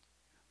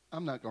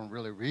 I'm not going to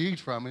really read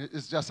from it.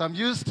 It's just I'm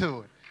used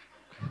to it.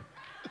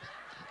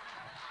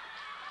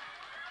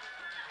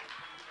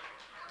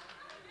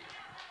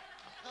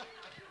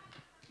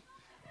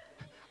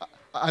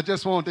 I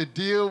just wanted to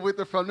deal with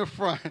it from the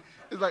front.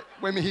 It's like,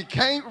 wait a minute, he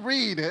can't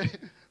read it,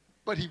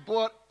 but he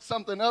brought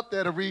something up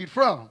there to read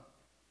from.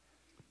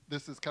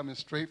 This is coming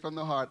straight from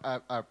the heart.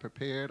 I've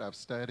prepared, I've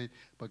studied,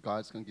 but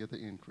God's going to give the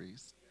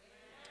increase.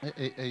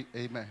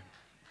 Amen.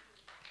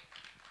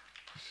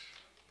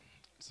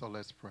 So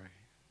let's pray.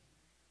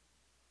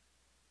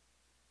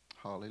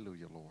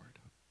 Hallelujah, Lord.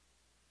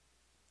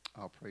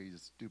 Our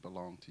praise do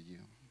belong to you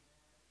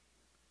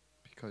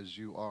because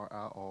you are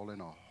our all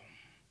in all.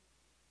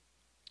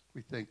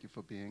 We thank you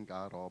for being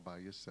God all by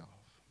yourself.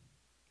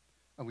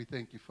 And we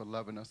thank you for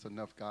loving us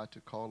enough, God,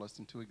 to call us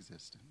into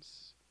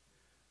existence.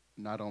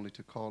 Not only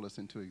to call us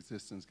into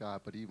existence,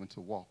 God, but even to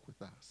walk with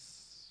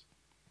us.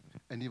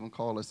 And even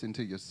call us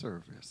into your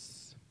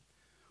service.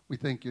 We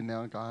thank you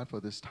now, God, for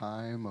this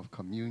time of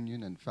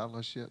communion and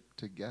fellowship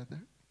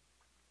together.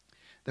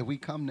 That we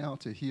come now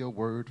to hear a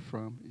word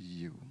from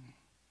you.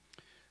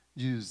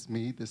 Use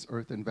me, this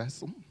earthen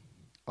vessel.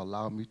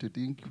 Allow me to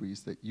decrease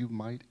that you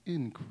might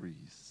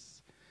increase.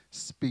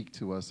 Speak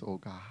to us, O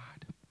God,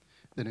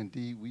 that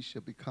indeed we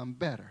shall become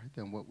better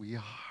than what we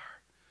are.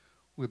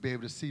 We'll be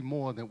able to see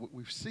more than what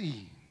we've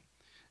seen,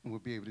 and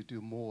we'll be able to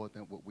do more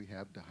than what we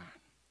have done.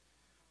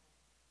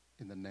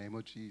 In the name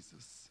of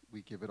Jesus,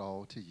 we give it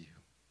all to you.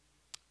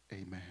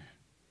 Amen.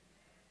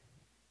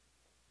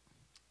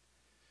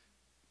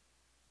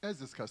 As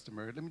is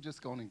customary, let me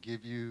just go on and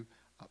give you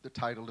the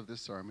title of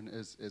this sermon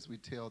as we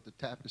tell the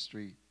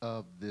tapestry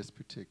of this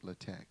particular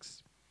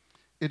text.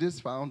 It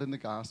is found in the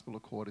Gospel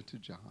according to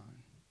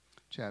John,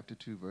 chapter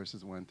 2,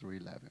 verses 1 through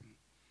 11.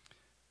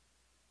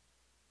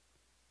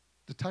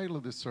 The title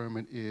of this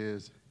sermon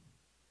is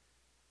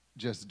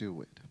Just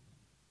Do It.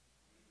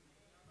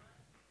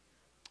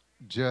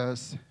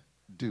 just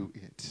do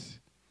it.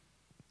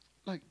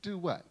 Like, do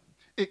what?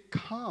 It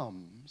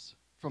comes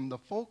from the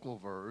focal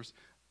verse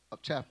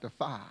of chapter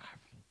 5,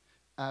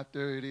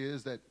 after it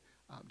is that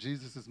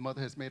Jesus' mother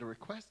has made a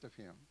request of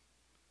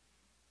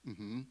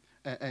him.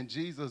 And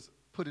Jesus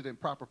put it in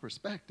proper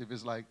perspective.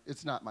 It's like,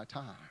 it's not my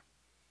time.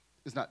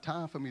 It's not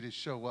time for me to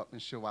show up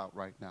and show out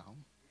right now.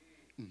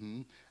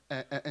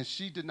 And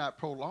she did not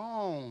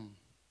prolong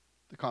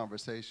the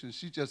conversation.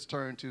 She just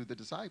turned to the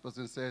disciples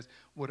and says,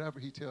 whatever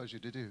he tells you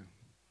to do,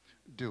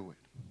 do it.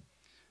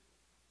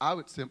 I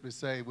would simply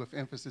say with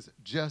emphasis,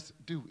 just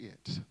do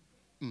it.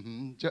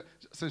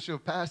 Since your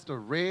pastor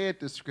read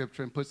the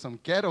scripture and put some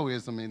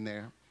ghettoism in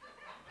there,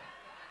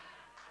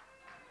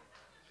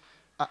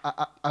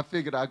 I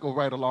figured I'd go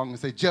right along and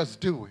say,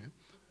 just do it,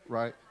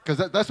 right?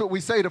 Because that's what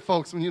we say to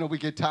folks when, we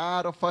get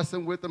tired of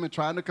fussing with them and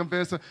trying to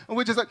convince them. And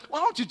we're just like, why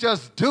don't you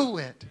just do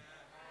it?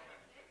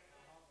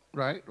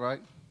 Right?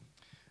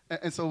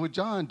 And so what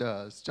John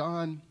does,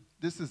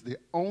 this is the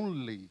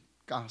only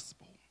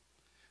gospel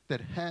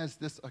that has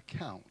this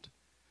account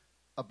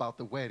about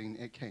the wedding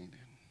at Canaan.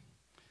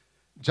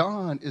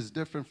 John is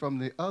different from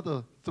the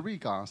other three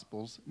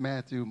gospels,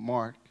 Matthew,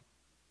 Mark,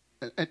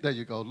 and there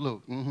you go,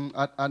 Luke.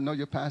 I know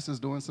your pastor's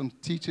doing some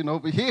teaching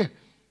over here.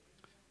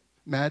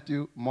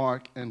 Matthew,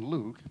 Mark, and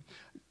Luke,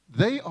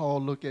 they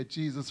all look at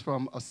Jesus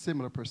from a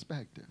similar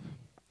perspective.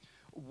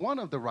 One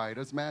of the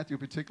writers, Matthew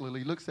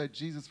particularly, looks at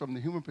Jesus from the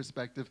human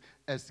perspective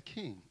as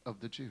king of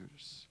the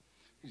Jews.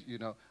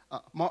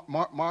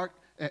 Mark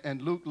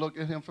and Luke look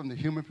at him from the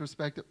human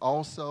perspective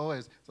also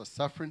as a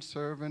suffering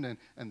servant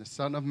and the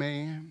Son of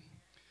Man.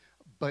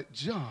 But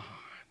John,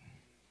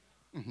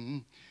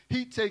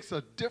 he takes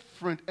a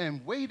different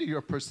and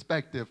weightier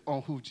perspective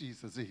on who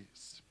Jesus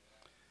is.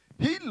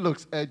 He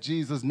looks at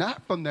Jesus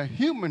not from the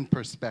human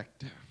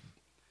perspective,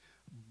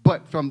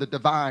 but from the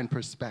divine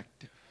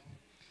perspective.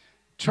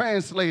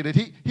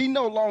 Translated, he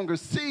no longer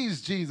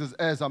sees Jesus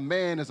as a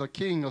man, as a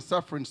king, a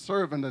suffering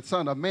servant, the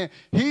Son of Man.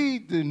 He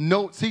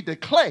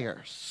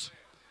declares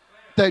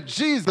that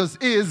Jesus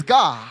is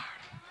God.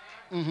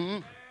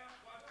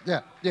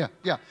 Yeah.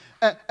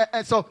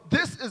 And so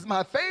this is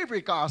my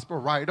favorite gospel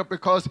writer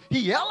because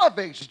he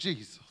elevates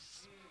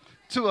Jesus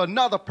to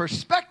another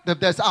perspective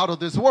that's out of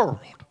this world.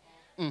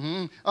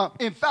 In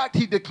fact,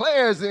 he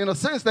declares in a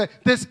sense that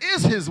this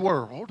is his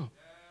world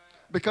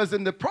because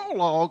in the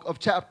prologue of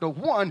chapter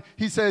 1,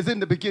 he says, in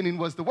the beginning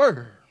was the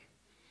Word.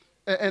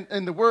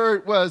 And the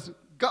Word was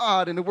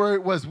God, and the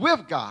Word was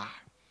with God.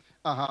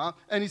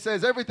 And he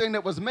says everything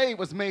that was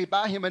made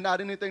by him, and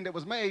not anything that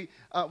was made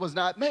was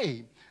not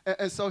made.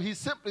 And so he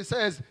simply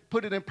says,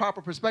 put it in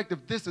proper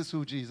perspective, this is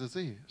who Jesus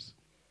is.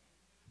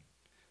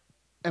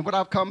 And what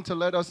I've come to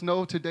let us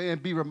know today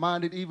and be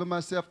reminded, even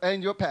myself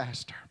and your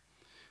pastor,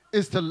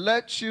 is to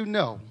let you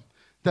know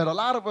that a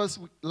lot of us,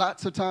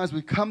 lots of times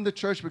we come to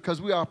church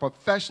because we are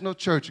professional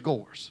church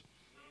goers.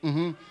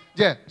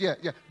 Yeah.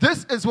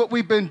 This is what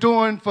we've been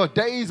doing for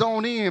days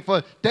on end,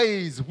 for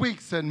days,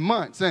 weeks, and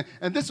months.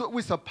 And this is what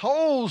we're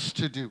supposed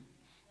to do.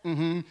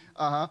 And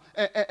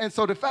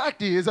so the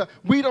fact is,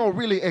 we don't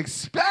really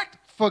expect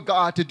for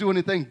God to do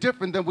anything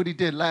different than what he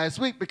did last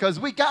week because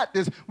we got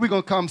this. We're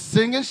going to come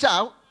sing and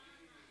shout,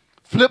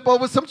 flip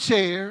over some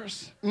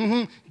chairs,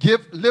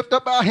 lift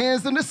up our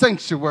hands in the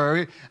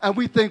sanctuary, and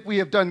we think we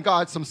have done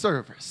God some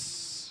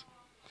service.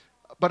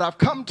 But I've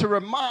come to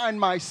remind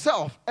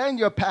myself and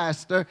your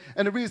pastor,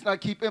 and the reason I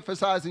keep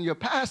emphasizing your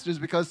pastor is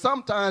because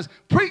sometimes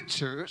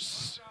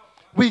preachers,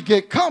 we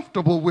get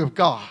comfortable with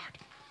God.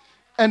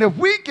 And if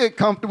we get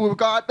comfortable with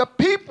God, the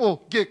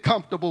people get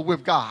comfortable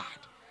with God.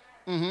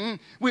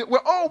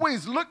 We're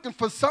always looking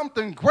for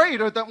something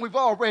greater than we've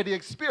already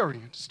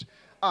experienced.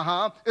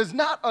 It's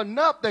not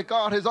enough that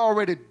God has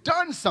already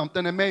done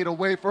something and made a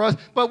way for us,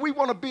 but we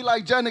want to be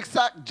like Janet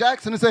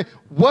Jackson and say,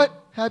 what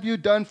have you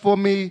done for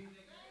me?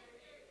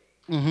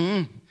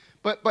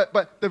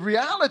 But the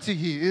reality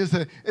here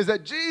is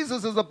that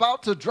Jesus is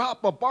about to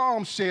drop a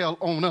bombshell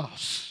on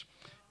us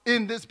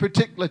in this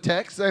particular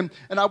text, and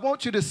I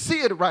want you to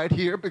see it right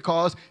here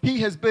because he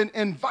has been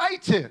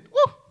invited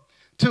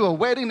to a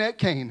wedding at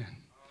Canaan.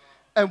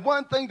 And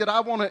one thing that I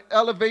want to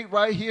elevate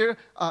right here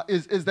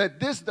is that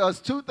this does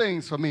two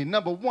things for me.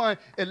 Number one,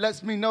 it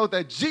lets me know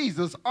that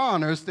Jesus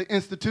honors the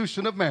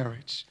institution of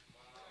marriage.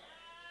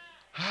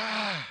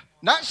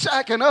 Not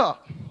shacking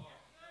up,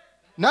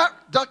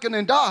 not ducking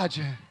and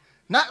dodging,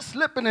 not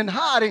slipping and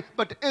hiding,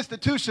 but the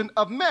institution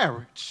of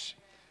marriage.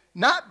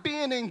 Not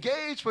being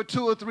engaged for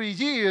 2 or 3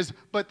 years,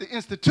 but the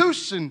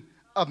institution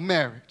of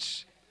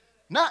marriage.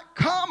 Not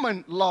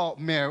common law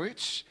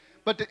marriage,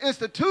 but the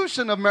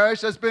institution of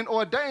marriage that's been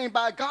ordained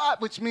by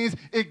God, which means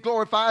it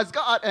glorifies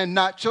God and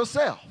not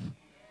yourself.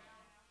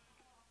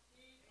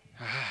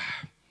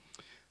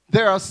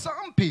 There are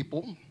some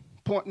people,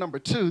 point number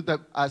 2 that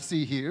I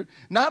see here,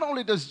 not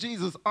only does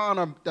Jesus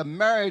honor the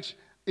marriage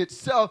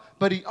itself,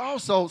 but he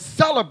also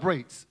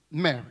celebrates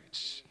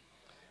marriage.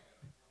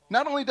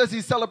 Not only does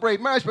he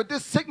celebrate marriage, but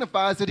this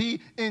signifies that he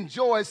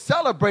enjoys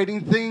celebrating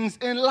things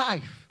in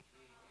life.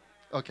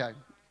 Okay,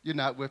 You're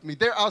not with me.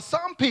 There are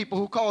some people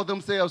who call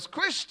themselves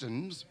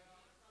Christians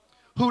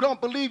who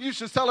don't believe you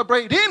should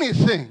celebrate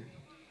anything.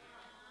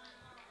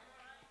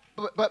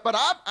 But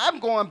I'm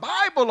going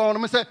Bible on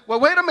them and say, well,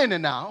 wait a minute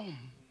now.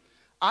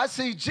 I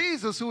see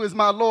Jesus, who is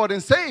my Lord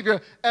and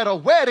Savior, at a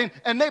wedding,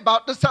 and they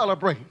about to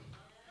celebrate.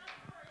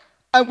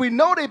 And we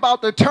know they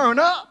about to turn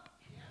up.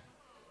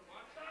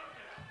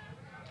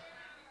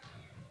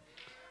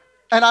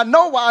 And I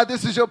know why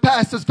this is your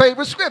pastor's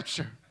favorite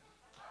scripture.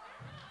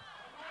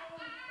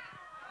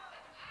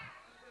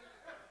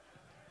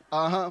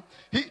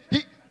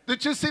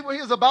 Did you see what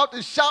he was about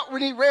to shout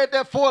when he read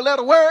that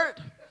 4-letter word?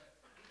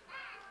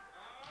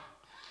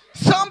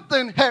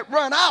 Something had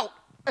run out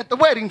at the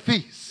wedding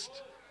feast.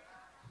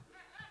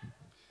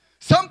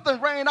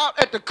 Something ran out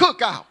at the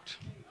cookout.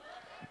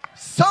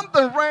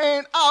 Something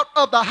ran out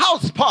of the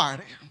house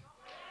party.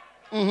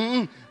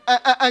 And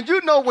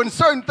you know when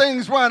certain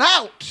things run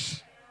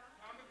out,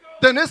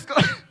 then it's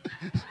going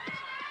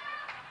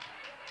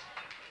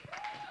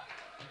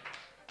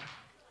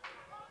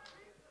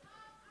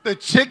The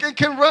chicken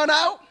can run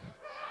out.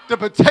 The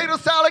potato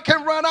salad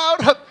can run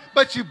out.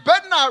 But you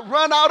better not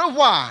run out of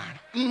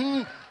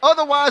wine.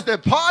 Otherwise, the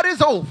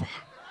party's over.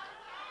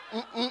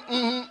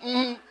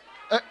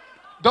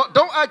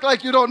 Don't act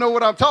like you don't know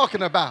what I'm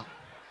talking about.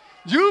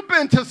 You've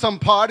been to some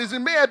parties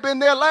and may have been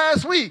there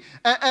last week.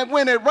 And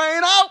when it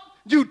rained out,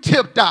 you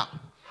tipped out.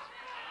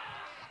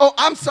 Oh,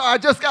 I'm sorry, I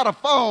just got a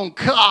phone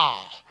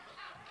call.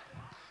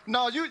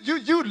 No,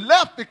 you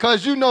left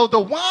because you know the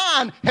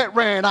wine had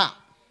ran out.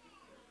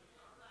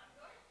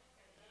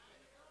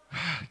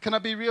 Can I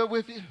be real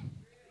with you?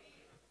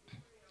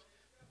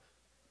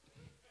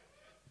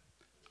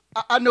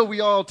 I know we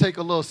all take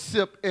a little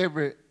sip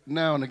every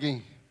now and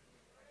again.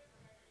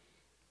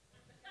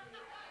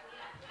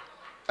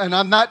 And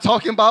I'm not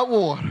talking about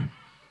water,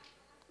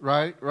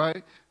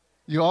 right?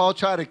 You all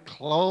try to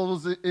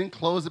close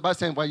it by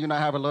saying, well, you know, I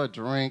have a little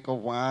drink of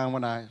wine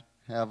when I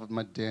have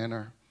my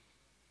dinner.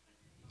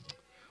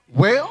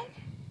 Well,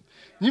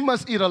 you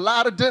must eat a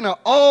lot of dinner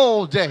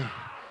all day.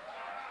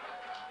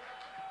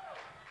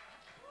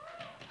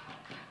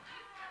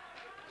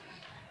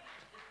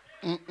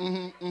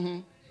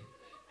 And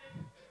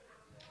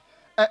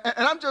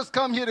I'm just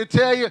come here to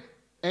tell you,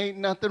 ain't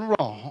nothing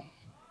wrong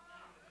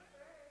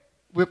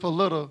with a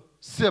little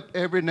sip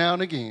every now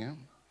and again.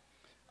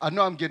 I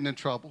know I'm getting in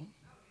trouble,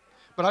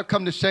 but I've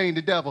come to shame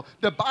the devil.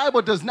 The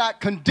Bible does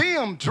not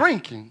condemn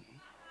drinking.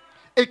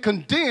 It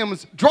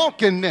condemns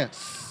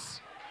drunkenness.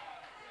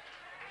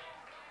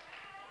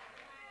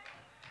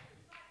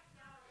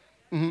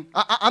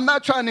 I'm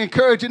not trying to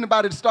encourage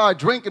anybody to start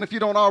drinking if you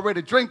don't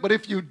already drink, but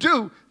if you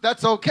do,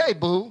 that's okay,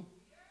 boo.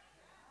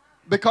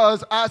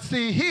 Because I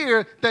see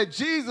here that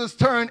Jesus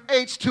turned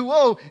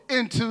H2O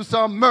into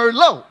some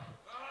Merlot.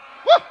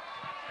 Woo!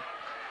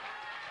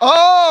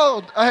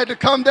 Oh, I had to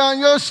come down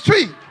your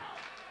street.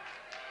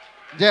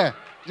 Yeah.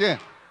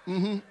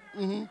 He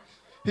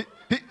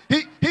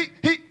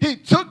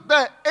took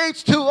that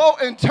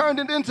H2O and turned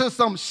it into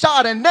some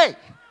Chardonnay.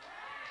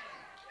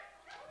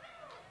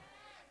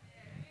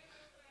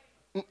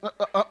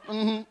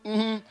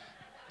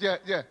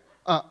 Yeah.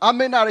 I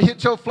may not have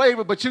hit your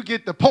flavor, but you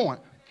get the point.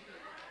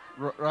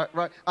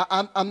 Right.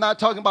 I'm not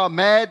talking about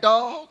Mad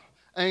Dog.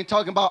 I ain't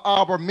talking about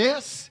Arbor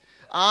Mist.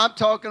 I'm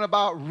talking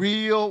about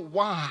real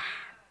wine.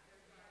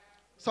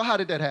 So how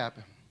did that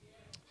happen?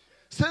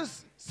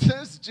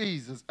 Since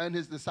Jesus and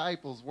his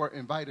disciples were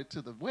invited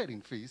to the wedding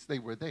feast, they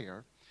were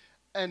there.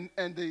 And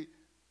the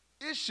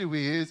issue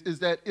is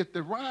that if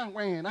the wine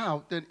ran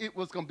out, then it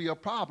was going to be a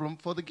problem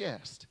for the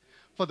guest,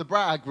 for the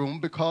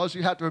bridegroom, because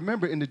you have to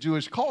remember in the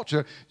Jewish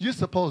culture, you're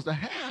supposed to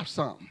have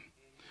something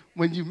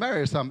when you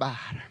marry somebody.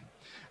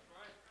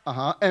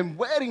 And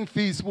wedding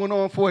feasts went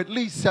on for at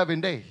least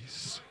 7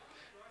 days.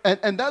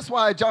 And that's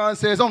why John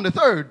says on the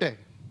third day.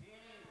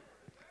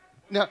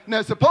 Now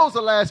it's supposed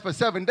to last for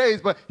 7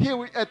 days, but here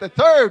we're at the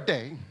third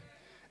day,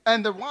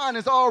 and the wine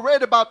is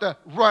already about to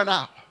run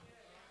out.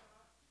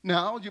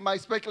 Now, you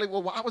might speculate,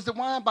 well, why was the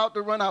wine about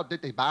to run out?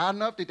 Did they buy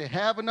enough? Did they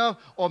have enough?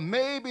 Or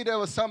maybe there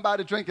was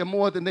somebody drinking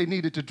more than they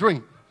needed to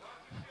drink.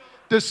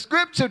 The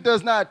scripture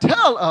does not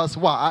tell us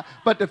why,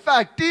 but the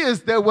fact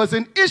is there was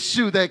an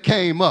issue that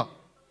came up.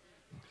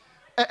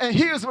 And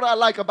here's what I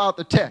like about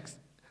the text,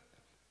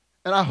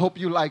 and I hope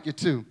you like it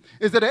too,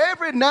 is that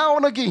every now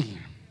and again,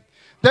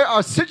 there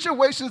are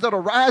situations that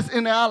arise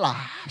in our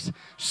lives,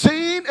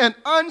 seen and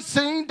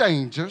unseen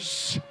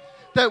dangers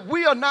that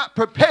we are not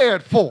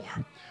prepared for.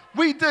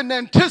 We didn't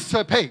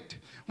anticipate.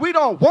 We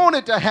don't want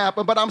it to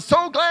happen, but I'm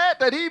so glad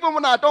that even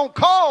when I don't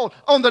call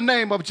on the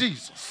name of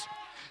Jesus,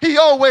 he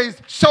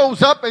always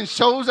shows up and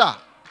shows out.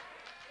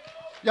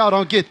 Y'all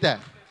don't get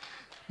that.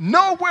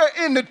 Nowhere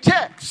in the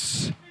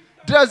text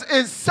does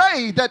it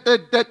say that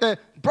the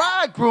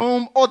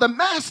bridegroom or the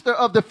master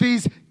of the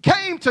feast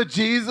came to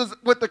Jesus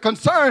with the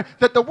concern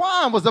that the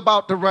wine was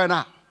about to run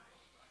out.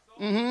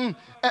 And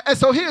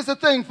so here's the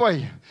thing for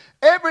you.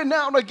 Every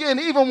now and again,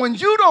 even when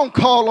you don't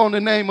call on the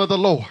name of the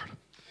Lord,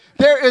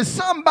 there is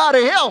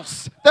somebody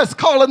else that's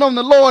calling on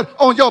the Lord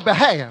on your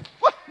behalf.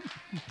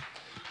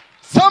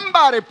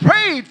 somebody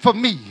prayed for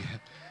me,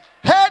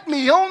 had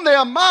me on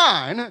their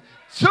mind,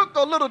 took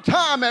a little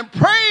time and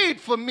prayed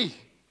for me.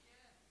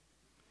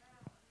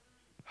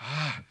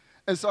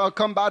 And so I'll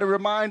come by to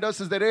remind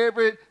us is that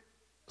every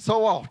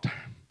so often,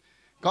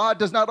 God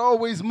does not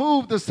always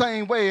move the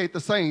same way at the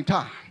same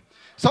time.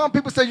 Some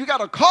people say you got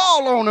to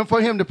call on him for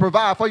him to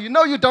provide for you.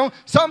 No, you don't.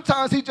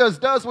 Sometimes he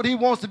just does what he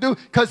wants to do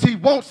because he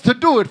wants to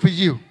do it for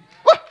you.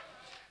 Woo!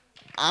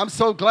 I'm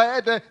so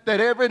glad that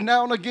every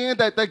now and again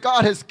that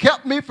God has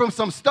kept me from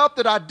some stuff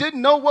that I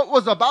didn't know what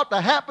was about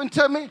to happen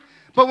to me.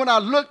 But when I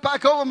look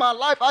back over my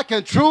life, I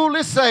can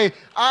truly say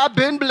I've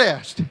been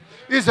blessed.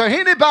 Is there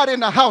anybody in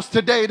the house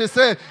today that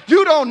says,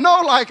 you don't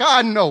know like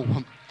I know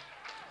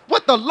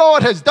what the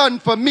Lord has done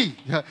for me?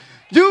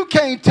 You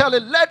can't tell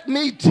it. Let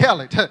me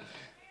tell it.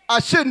 I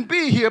shouldn't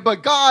be here,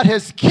 but God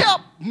has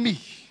kept me.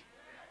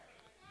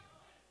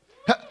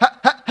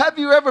 Have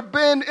you ever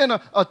been in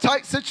a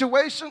tight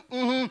situation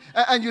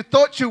and you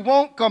thought you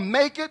won't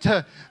make it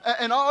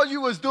and all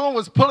you was doing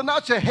was pulling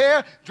out your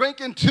hair,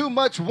 drinking too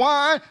much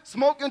wine,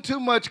 smoking too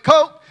much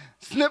coke,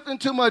 sniffing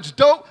too much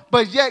dope,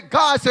 but yet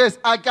God says,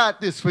 I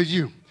got this for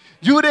you.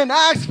 You didn't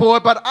ask for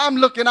it, but I'm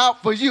looking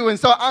out for you, and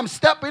so I'm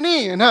stepping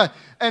in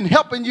and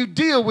helping you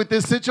deal with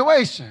this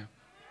situation.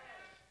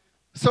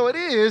 So it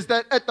is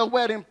that at the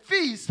wedding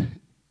feast,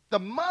 the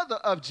mother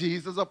of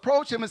Jesus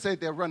approached him and said,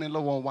 they're running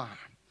low on wine.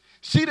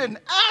 She didn't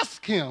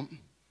ask him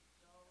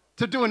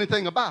to do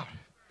anything about it.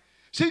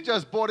 She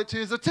just brought it to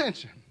his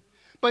attention.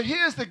 But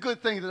here's the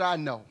good thing that I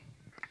know,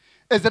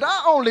 is that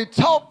I only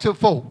talk to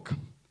folk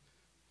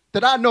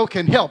that I know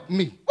can help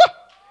me.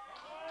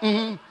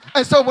 And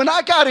so when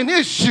I got an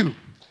issue,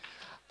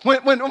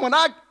 when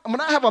I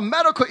have a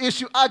medical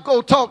issue, I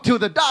go talk to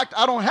the doctor.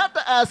 I don't have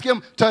to ask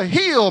him to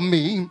heal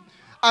me.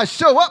 I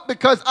show up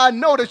because I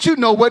know that you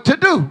know what to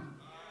do.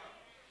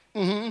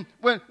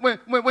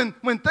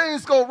 When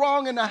things go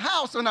wrong in the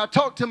house and I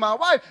talk to my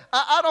wife,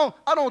 I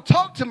don't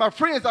talk to my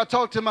friends. I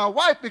talk to my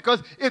wife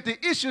because if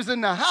the issue's in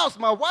the house,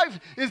 my wife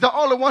is the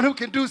only one who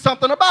can do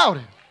something about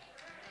it.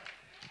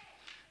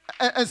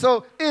 And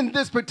so in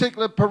this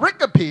particular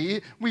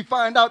pericope, we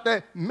find out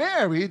that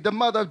Mary, the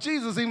mother of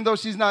Jesus, even though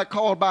she's not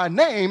called by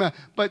name,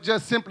 but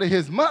just simply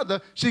his mother,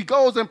 she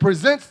goes and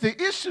presents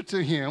the issue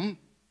to him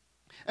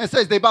and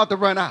says they're about to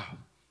run out.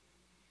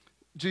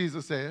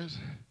 Jesus says,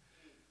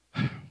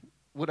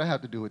 what do I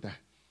have to do with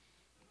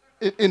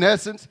that? In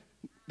essence,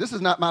 this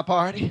is not my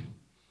party.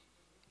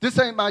 This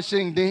ain't my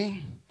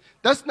shing-ding.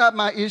 That's not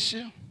my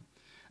issue.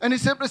 And he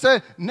simply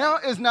said, now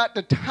is not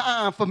the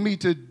time for me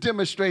to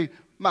demonstrate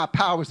my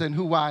powers and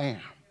who I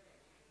am.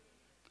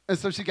 And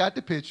so she got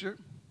the picture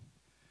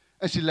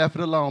and she left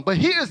it alone. But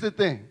here's the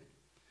thing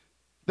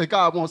that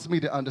God wants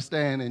me to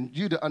understand and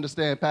you to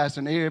understand,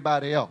 Pastor, and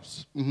everybody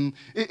else.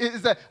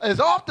 Is that as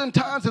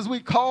oftentimes as we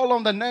call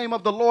on the name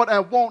of the Lord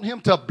and want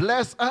him to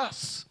bless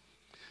us,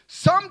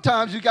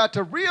 sometimes you got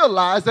to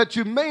realize that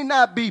you may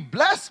not be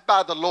blessed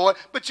by the Lord,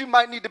 but you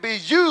might need to be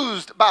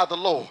used by the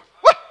Lord.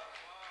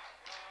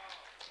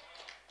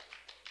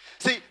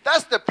 See,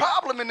 that's the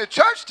problem in the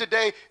church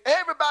today.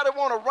 Everybody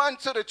want to run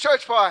to the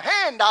church for a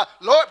handout.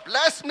 Lord,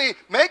 bless me,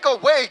 make a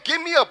way,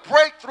 give me a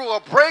breakthrough, a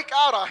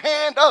breakout, a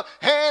hand up,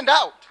 hand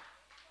out.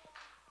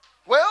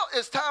 Well,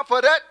 it's time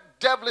for that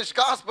devilish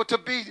gospel to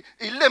be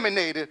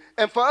eliminated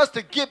and for us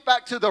to get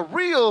back to the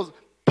real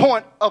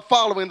point of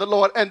following the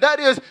Lord, and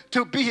that is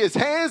to be his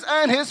hands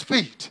and his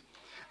feet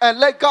and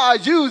let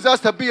God use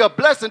us to be a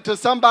blessing to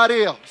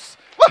somebody else.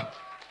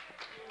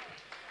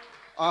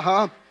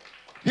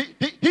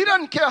 He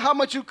doesn't care how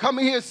much you come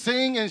in here,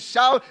 sing and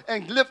shout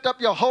and lift up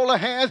your holy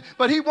hands,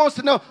 but he wants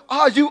to know,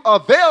 are you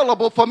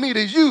available for me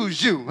to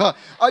use you?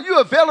 Are you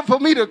available for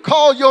me to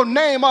call your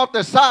name off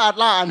the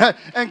sideline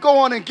and go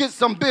on and get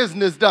some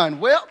business done?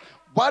 Well,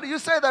 why do you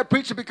say that,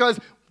 preacher? Because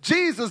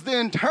Jesus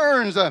then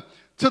turns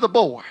to the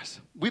boys.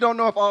 We don't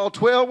know if all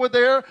 12 were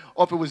there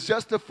or if it was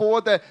just the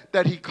 4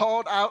 that he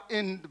called out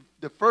in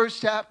the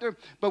first chapter,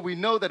 but we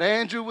know that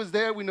Andrew was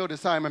there. We know that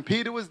Simon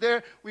Peter was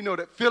there. We know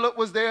that Philip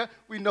was there.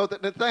 We know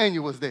that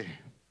Nathaniel was there.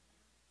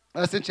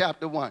 That's in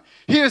chapter 1.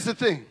 Here's the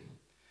thing.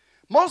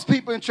 Most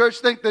people in church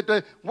think that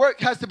the work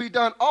has to be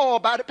done all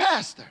by the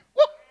pastor.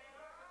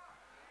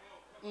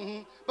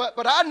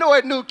 But I know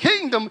at New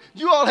Kingdom,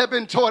 you all have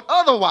been taught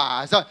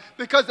otherwise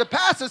because the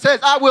pastor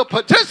says, I will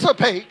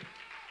participate,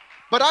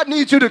 but I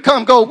need you to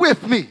come go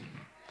with me.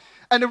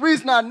 And the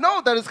reason I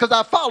know that is because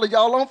I follow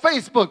y'all on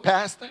Facebook,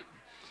 Pastor.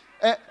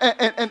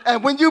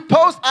 And when you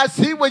post, I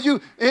see where you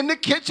in the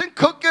kitchen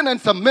cooking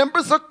and some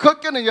members are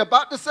cooking and you're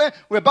about to say,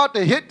 we're about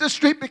to hit the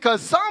street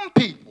because some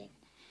people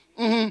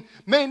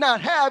may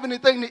not have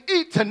anything to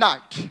eat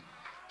tonight.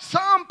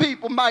 Some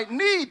people might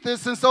need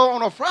this, and so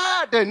on a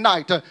Friday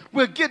night,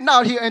 we're getting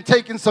out here and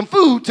taking some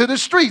food to the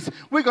streets.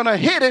 We're going to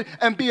hit it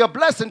and be a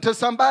blessing to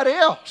somebody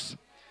else.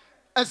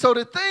 And so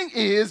the thing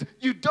is,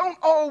 you don't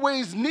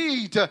always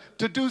need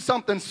to do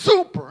something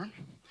super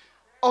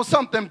or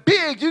something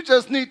big. You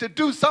just need to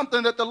do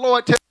something that the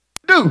Lord tells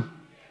you to do.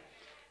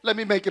 Let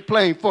me make it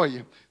plain for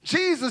you.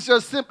 Jesus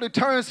just simply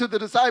turns to the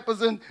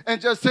disciples and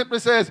just simply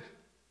says,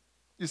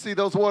 You see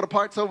those water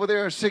parts over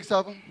there, 6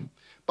 of them,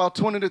 about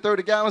 20 to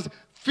 30 gallons?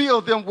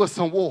 Fill them with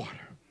some water.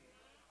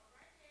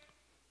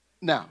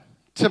 Now,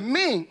 to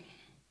me,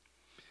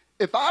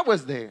 if I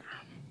was there,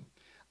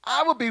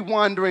 I would be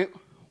wondering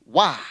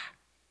why.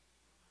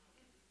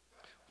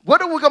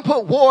 What are we going to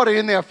put water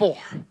in there for?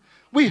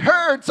 We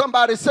heard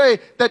somebody say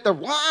that the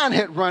wine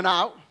had run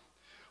out.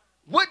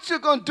 What you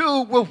going to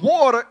do with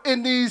water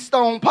in these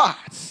stone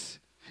pots?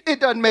 It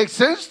doesn't make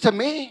sense to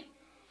me.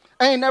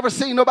 I ain't never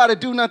seen nobody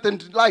do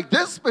nothing like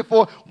this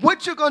before.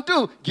 What you going to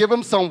do? Give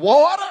them some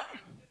water?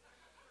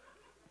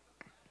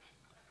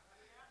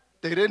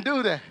 They didn't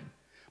do that.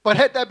 But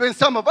had that been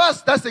some of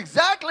us, that's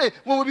exactly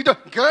what we'd be doing.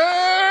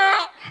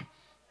 Girl,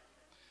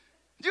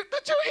 did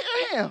you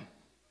hear him?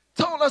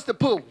 Told us to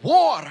put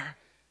water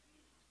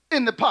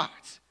in the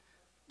pots.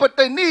 But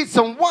they need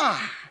some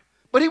wine.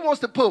 But he wants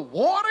to put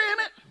water in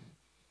it?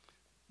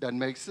 Doesn't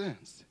make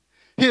sense.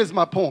 Here's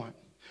my point.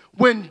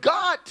 When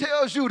God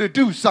tells you to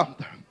do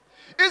something,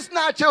 it's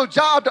not your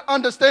job to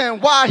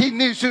understand why he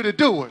needs you to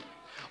do it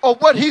or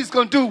what he's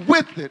going to do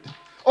with it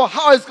or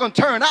how it's going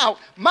to turn out.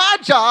 My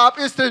job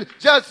is to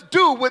just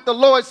do what the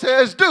Lord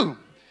says do.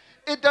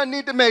 It doesn't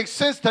need to make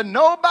sense to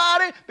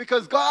nobody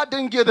because God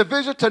didn't give the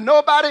vision to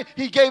nobody.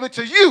 He gave it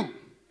to you.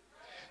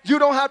 You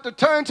don't have to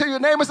turn to your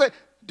neighbor and say,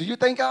 do you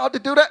think I ought to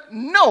do that?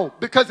 No,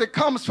 because it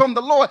comes from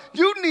the Lord.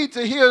 You need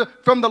to hear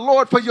from the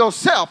Lord for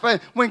yourself. And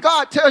when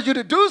God tells you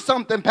to do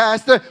something,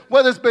 Pastor,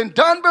 whether it's been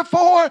done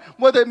before,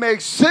 whether it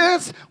makes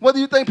sense, whether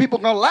you think people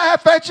are going to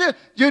laugh at you,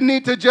 you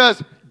need to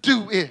just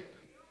do it.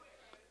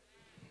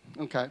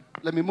 Okay,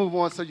 let me move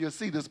on so you'll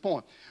see this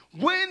point.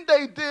 When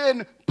they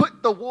then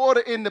put the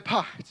water in the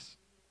pots,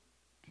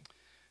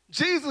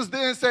 Jesus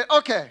then said,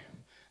 okay,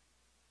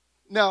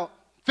 now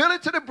fill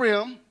it to the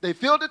brim. They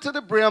filled it to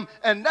the brim,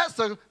 and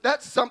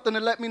that's something to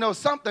let me know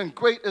something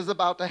great is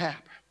about to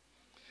happen.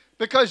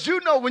 Because you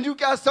know when you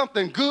got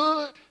something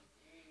good,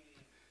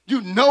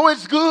 you know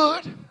it's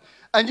good,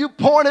 and you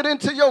pouring it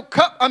into your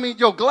cup,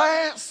 your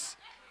glass.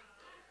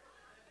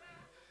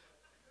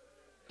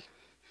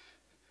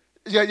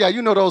 Yeah,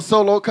 you know those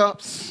solo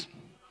cups,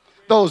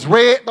 those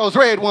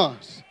red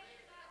ones.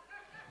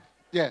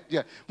 Yeah.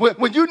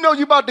 When you know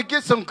you're about to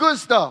get some good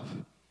stuff.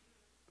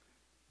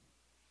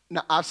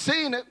 Now, I've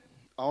seen it.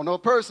 I don't know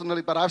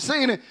personally, but I've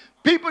seen it.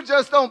 People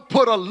just don't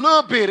put a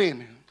little bit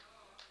in it.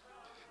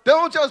 They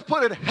don't just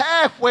put it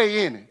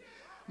halfway in it.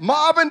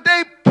 Marvin,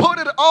 they put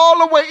it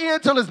all the way in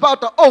until it's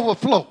about to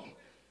overflow.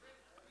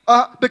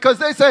 Because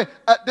they say,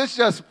 this is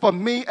just for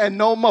me and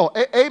no more.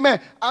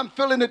 Amen. I'm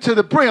filling it to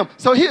the brim.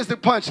 So here's the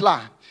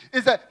punchline.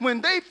 Is that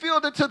when they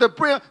filled it to the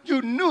brim,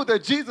 you knew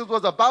that Jesus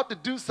was about to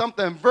do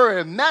something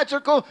very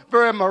magical,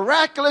 very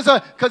miraculous,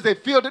 because they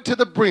filled it to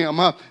the brim.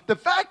 The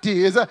fact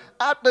is,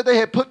 after they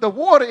had put the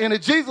water in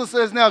it, Jesus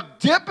says, now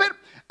dip it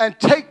and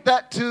take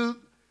that to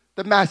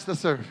the master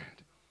servant.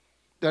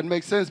 Doesn't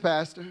make sense,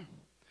 Pastor.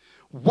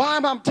 Why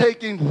am I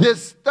taking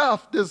this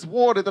stuff, this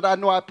water that I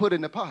know I put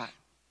in the pot,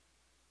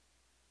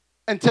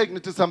 and taking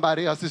it to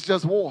somebody else? It's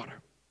just water.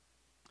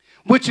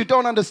 What you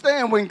don't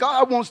understand, when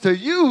God wants to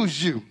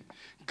use you,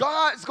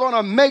 God's going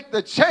to make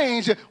the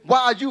change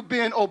while you've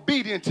been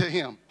obedient to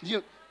him.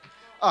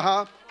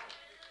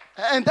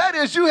 And that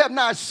is, you have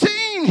not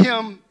seen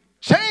him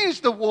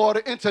change the water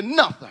into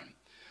nothing.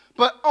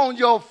 But on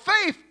your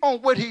faith,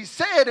 on what he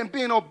said and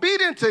being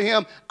obedient to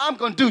him, I'm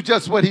going to do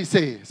just what he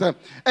says.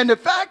 And the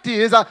fact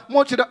is, I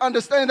want you to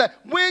understand that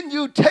when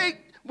you take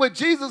what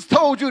Jesus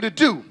told you to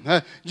do,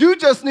 you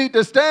just need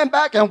to stand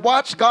back and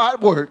watch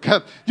God work.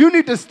 You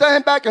need to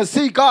stand back and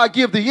see God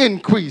give the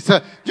increase.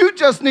 You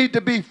just need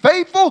to be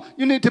faithful.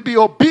 You need to be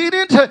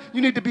obedient. You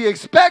need to be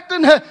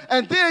expectant.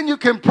 And then you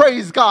can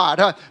praise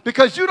God.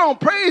 Because you don't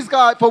praise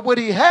God for what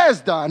he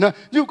has done.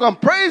 You can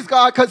praise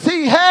God because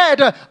he had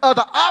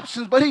other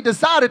options, but he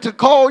decided to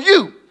call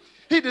you.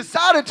 He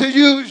decided to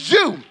use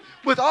you.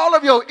 With all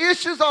of your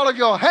issues, all of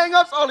your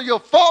hang-ups, all of your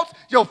faults,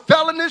 your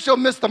felonies, your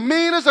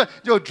misdemeanors,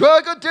 your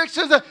drug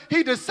addictions,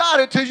 he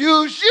decided to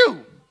use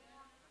you.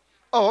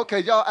 Oh, okay,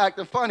 y'all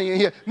acting funny in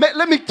here.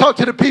 Let me talk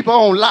to the people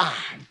online.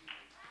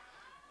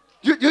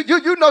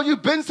 You know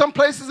you've been some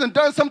places and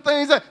done some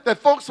things that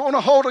folks want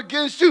to hold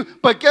against you,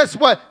 but guess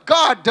what?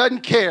 God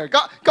doesn't care.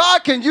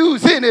 God can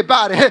use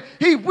anybody.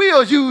 He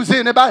will use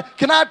anybody.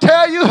 Can I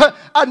tell you?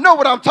 I know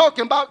what I'm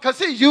talking about because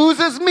he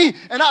uses me,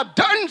 and I've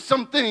done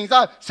some things.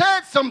 I've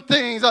said some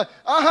things.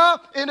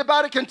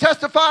 Anybody can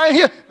testify in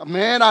here?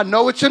 Man, I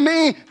know what you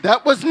mean.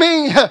 That was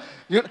me.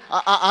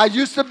 I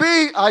used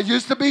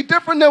to be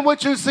different than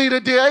what you see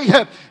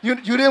today. You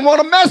didn't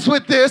want to mess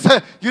with this.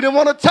 You didn't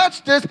want to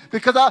touch this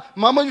because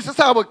Mama used to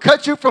say I would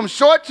cut you from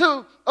short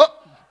to.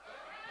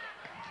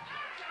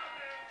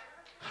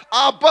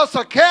 I'll bust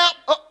a cap.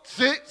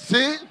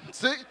 See.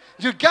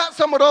 You got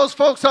some of those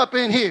folks up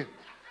in here.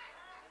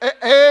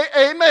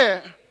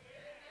 Amen.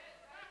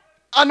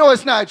 I know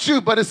it's not you,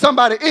 but it's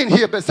somebody in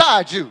here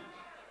beside you.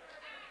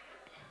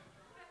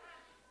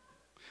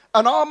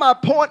 And all my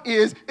point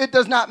is, it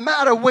does not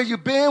matter where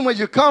you've been, where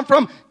you come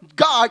from.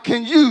 God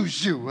can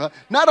use you.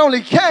 Not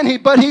only can he,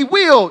 but he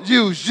will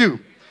use you.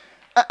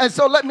 And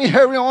so let me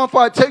hurry on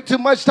before I take too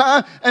much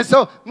time. And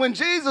so when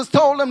Jesus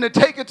told him to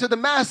take it to the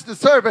master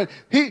servant,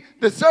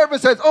 the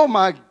servant says, oh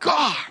my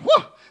God,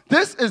 whew,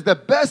 this is the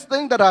best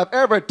thing that I've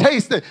ever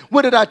tasted.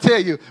 What did I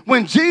tell you?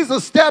 When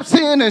Jesus steps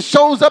in and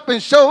shows up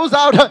and shows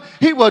out,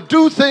 he will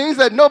do things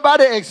that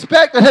nobody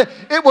expected.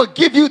 It will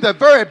give you the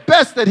very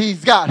best that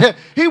he's got.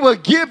 He will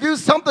give you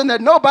something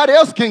that nobody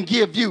else can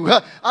give you.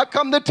 I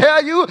come to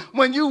tell you,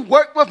 when you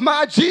work with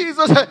my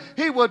Jesus,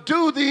 he will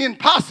do the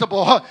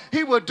impossible.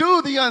 He will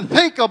do the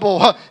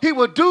unthinkable. He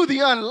will do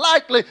the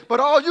unlikely. But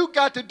all you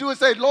got to do is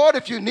say, Lord,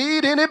 if you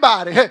need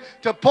anybody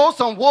to pour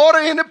some water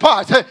in the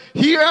pots,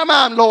 here am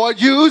I,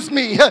 Lord. Use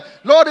me.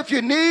 Lord, if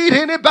you need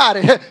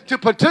anybody to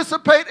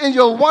participate in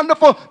your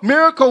wonderful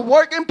miracle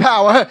working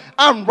power,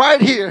 I'm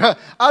right here.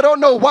 I don't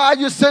know why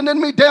you're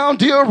sending me down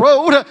Dill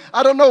Road.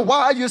 I don't know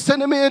why you're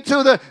sending me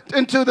into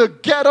the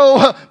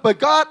ghetto, but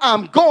God,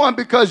 I'm going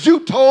because you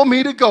told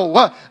me to go.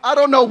 I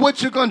don't know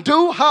what you're going to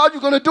do, how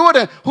you're going to do it,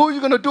 and who you're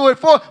going to do it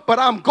for, but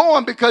I'm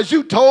going because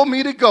you told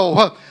me to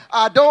go.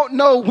 I don't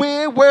know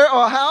when, where,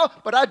 or how,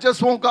 but I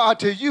just want God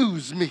to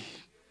use me.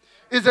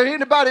 Is there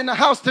anybody in the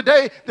house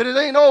today that it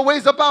ain't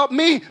always about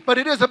me, but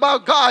it is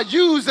about God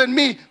using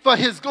me for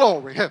his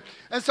glory?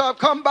 And so I've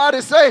come by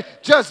to say,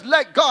 just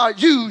let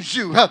God use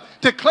you.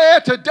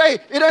 Declare today,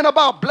 it ain't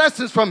about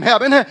blessings from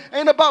heaven.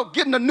 Ain't about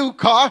getting a new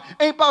car.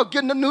 Ain't about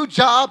getting a new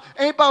job.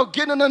 Ain't about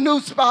getting a new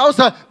spouse.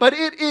 But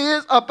it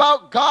is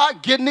about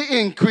God getting the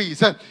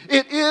increase.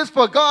 It is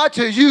for God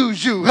to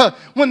use you.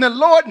 When the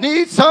Lord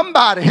needs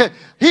somebody,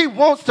 he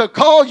wants to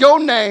call your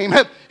name.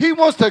 He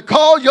wants to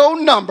call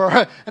your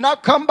number. And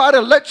I've come by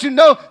to let you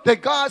know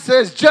that God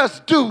says,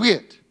 just do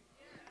it.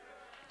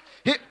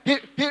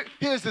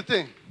 Here's the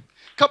thing.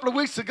 A couple of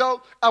weeks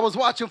ago, I was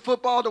watching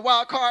football, the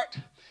wild card,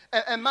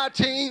 and my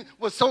team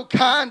was so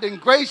kind and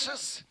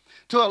gracious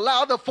to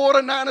allow the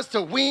 49ers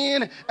to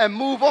win and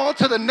move on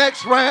to the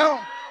next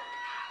round.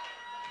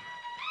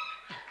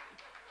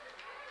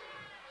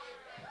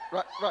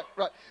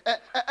 Right.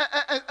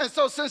 And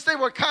so since they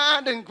were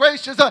kind and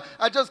gracious,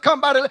 I just come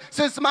by to,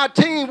 since my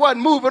team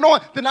wasn't moving on,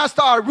 then I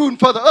started rooting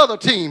for the other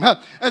team.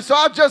 And so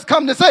I've just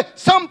come to say,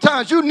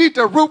 sometimes you need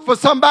to root for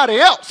somebody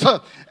else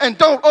and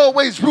don't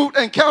always root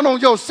and count on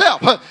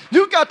yourself.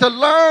 You got to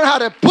learn how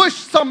to push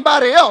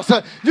somebody else.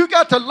 You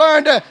got to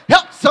learn to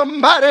help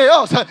somebody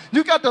else.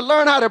 You got to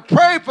learn how to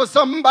pray for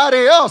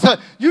somebody else.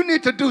 You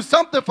need to do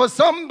something for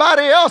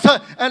somebody else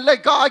and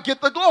let God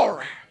get the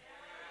glory.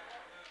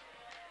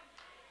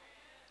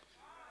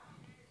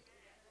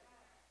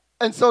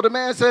 And so the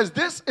man says,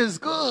 this is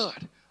good.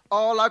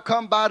 All I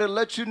come by to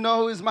let you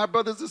know is, my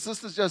brothers and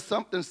sisters, just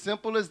something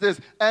simple as this,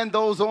 and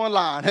those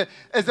online,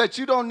 is that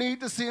you don't need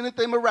to see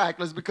anything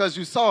miraculous because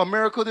you saw a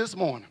miracle this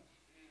morning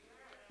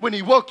when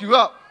he woke you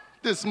up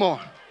this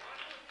morning.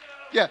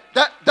 Yeah,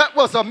 that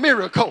was a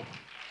miracle.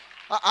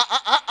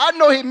 I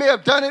know he may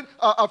have done it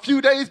a few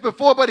days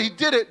before, but he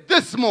did it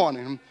this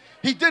morning.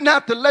 He didn't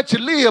have to let you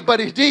live, but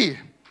he did.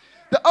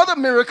 The other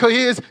miracle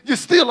is you're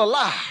still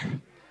alive.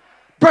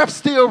 Breath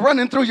still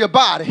running through your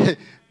body.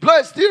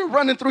 Blood still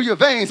running through your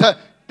veins.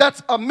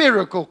 That's a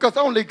miracle because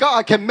only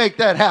God can make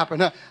that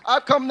happen.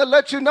 I've come to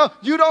let you know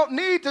you don't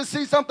need to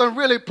see something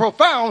really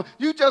profound.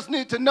 You just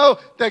need to know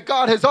that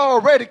God has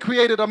already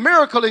created a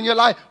miracle in your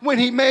life when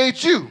he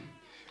made you.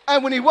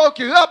 And when he woke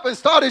you up and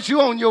started you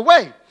on your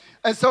way.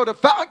 And so the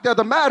fact of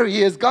the matter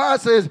is,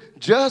 God says,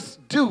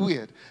 just do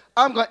it.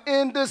 I'm going to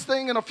end this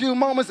thing in a few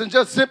moments and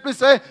just simply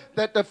say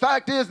that the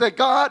fact is that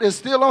God is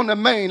still on the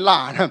main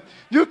line.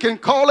 You can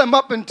call him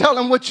up and tell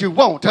him what you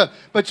want,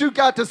 but you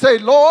got to say,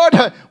 Lord,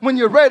 when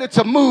you're ready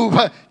to move,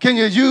 can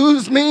you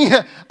use me?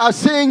 I've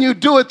seen you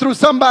do it through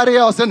somebody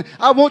else, and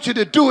I want you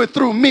to do it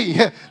through me.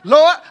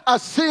 Lord,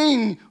 I've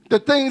seen the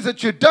things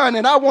that you've done,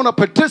 and I want to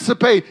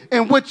participate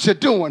in what you're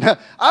doing.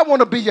 I want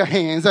to be your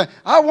hands.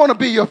 I want to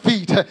be your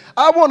feet.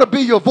 I want to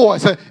be your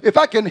voice. If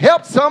I can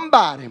help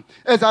somebody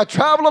as I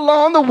travel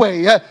along the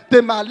way,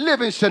 then my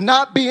living should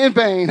not be in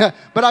vain.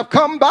 But I've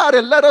come by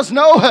to let us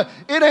know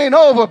it ain't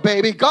over,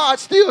 baby. God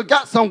still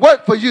got some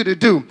work for you to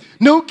do.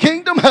 New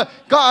kingdom,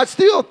 God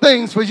still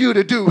things for you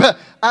to do.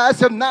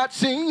 Eyes have not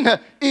seen,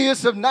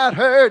 ears have not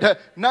heard,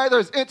 neither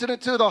has entered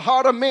into the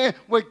heart of man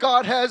what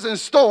God has in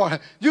store.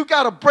 You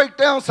got to break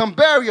down some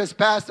barriers,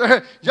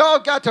 Pastor. Y'all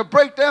got to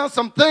break down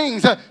some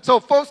things so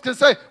folks can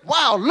say,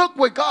 wow, look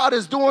what God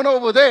is doing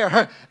over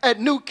there at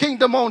New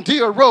Kingdom on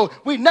Dill Road.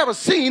 We've never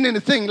seen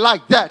anything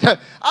like that.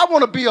 I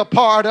want to be a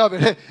part of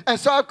it. And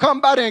so I've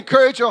come by to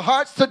encourage your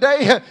hearts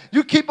today.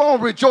 You keep on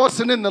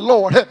rejoicing in the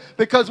Lord,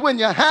 because when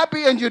you're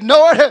happy and you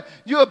know it,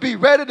 you'll be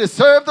ready to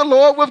serve the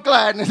Lord with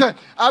gladness.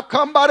 I've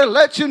come by to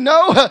let you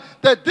know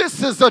that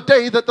this is a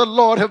day that the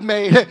Lord have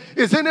made.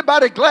 Is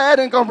anybody glad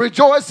and going to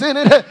rejoice in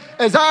it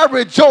as I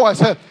rejoice?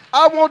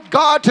 I want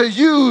God to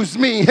use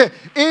me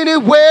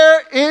anywhere,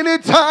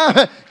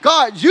 anytime.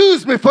 God,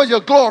 use me for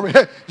your glory.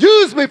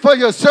 Use me for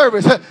your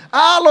service.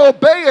 I'll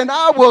obey and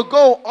I will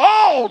go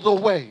all the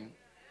way.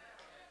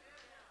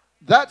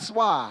 That's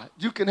why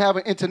you can have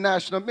an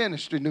international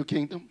ministry, New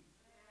Kingdom.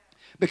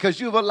 because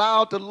you've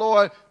allowed the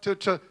Lord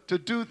to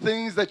do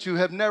things that you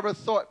have never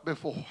thought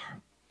before.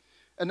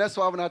 And that's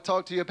why when I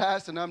talk to your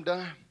pastor and I'm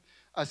done,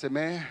 I said,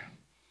 man,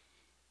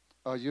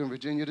 are you in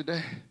Virginia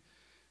today?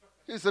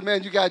 He said,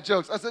 man, you got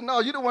jokes. I said, no,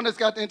 you're the one that's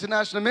got the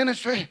international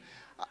ministry.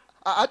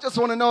 I just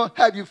want to know,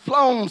 have you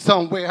flown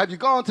somewhere? Have you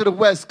gone to the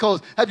West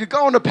Coast? Have you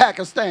gone to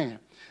Pakistan?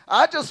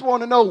 I just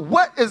want to know,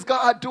 what is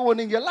God doing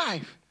in your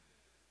life?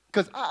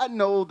 Because I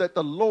know that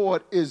the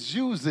Lord is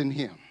using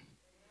him.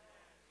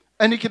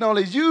 And he can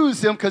only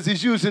use him because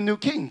he's using New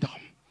Kingdom.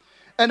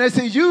 And as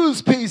he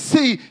used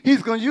PC,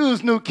 he's going to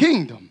use New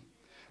Kingdom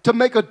to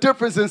make a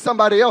difference in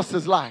somebody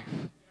else's life,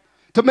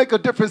 to make a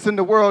difference in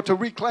the world, to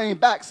reclaim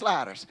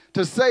backsliders,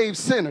 to save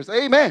sinners.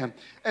 Amen.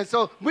 And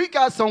so we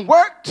got some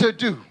work to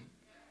do.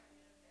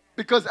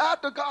 Because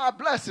after God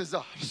blesses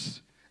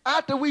us,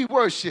 after we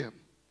worship,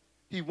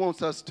 he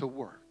wants us to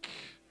work.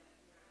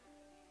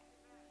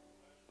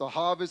 The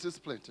harvest is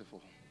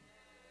plentiful,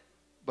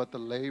 but the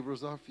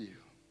laborers are few.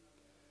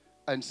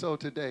 And so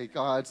today,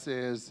 God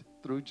says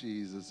through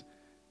Jesus,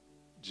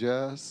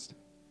 just,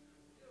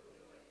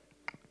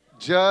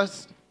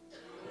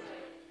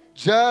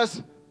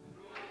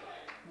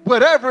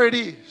 whatever it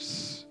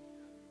is.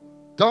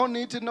 Don't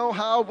need to know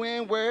how,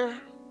 when, where.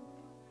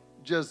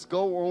 Just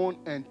go on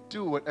and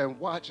do it and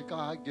watch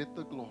God get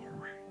the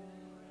glory.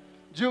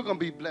 You're going to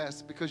be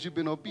blessed because you've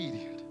been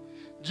obedient.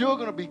 You're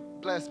going to be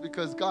blessed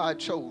because God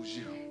chose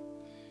you.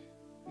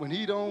 When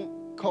he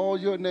don't call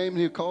your name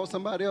and he'll call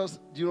somebody else,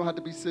 you don't have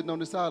to be sitting on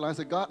the sideline and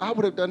say, God, I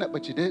would have done that,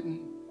 but you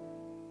didn't.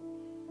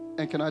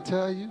 And can I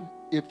tell you,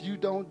 if you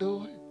don't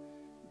do it,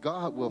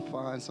 God will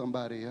find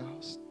somebody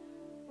else.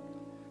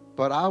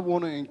 But I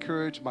want to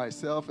encourage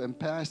myself and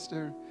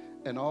Pastor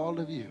and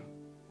all of you.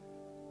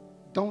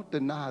 Don't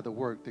deny the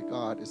work that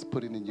God is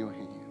putting in your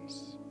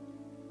hands.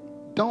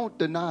 Don't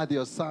deny the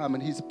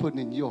assignment he's putting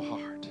in your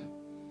heart.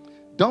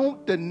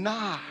 Don't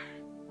deny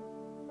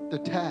the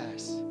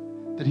task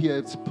that he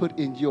has put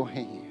in your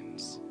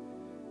hands.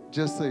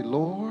 Just say,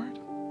 Lord,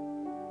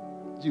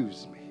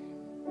 use me.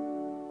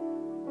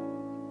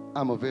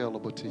 I'm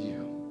available to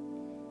you.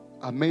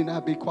 I may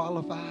not be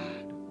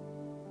qualified,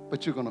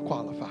 but you're going to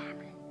qualify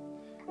me.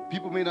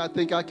 People may not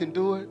think I can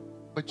do it,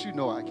 but you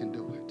know I can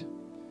do it.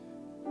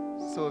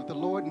 So if the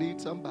Lord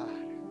needs somebody,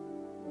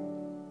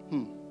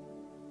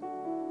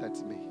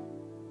 that's me.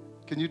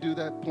 Can you do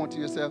that? Point to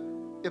yourself.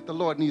 If the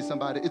Lord needs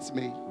somebody, it's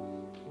me.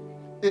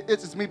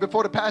 It's me.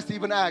 Before the pastor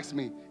even asks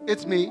me,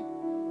 it's me.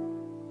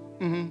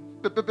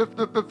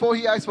 Before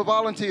he asks for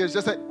volunteers,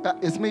 just say,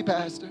 it's me,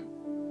 Pastor.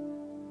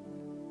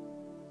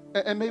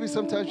 And maybe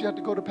sometimes you have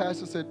to go to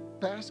pastor and say,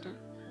 Pastor,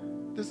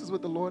 this is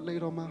what the Lord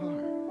laid on my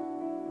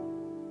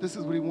heart. This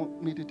is what he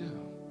wants me to do.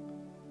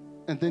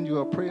 And then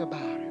you'll pray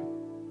about it.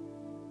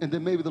 And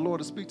then maybe the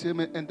Lord will speak to him,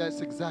 and that's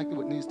exactly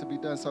what needs to be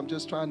done. So I'm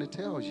just trying to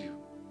tell you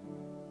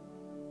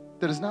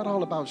that it's not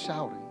all about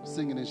shouting,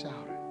 singing and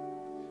shouting,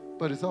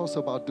 but it's also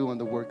about doing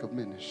the work of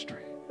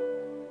ministry.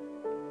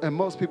 And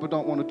most people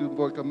don't want to do the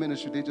work of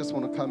ministry. They just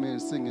want to come in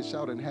and sing and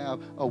shout and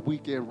have a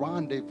weekend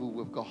rendezvous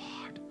with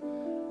God.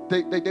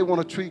 They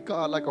want to treat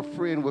God like a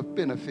friend with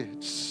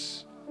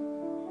benefits.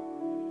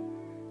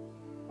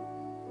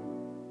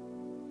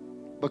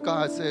 But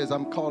God says,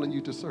 I'm calling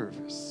you to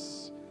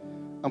service.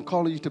 I'm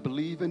calling you to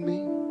believe in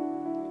me,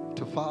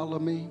 to follow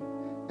me,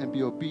 and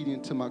be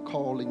obedient to my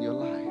call in your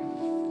life.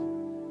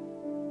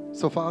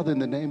 So, Father, in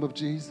the name of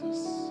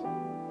Jesus,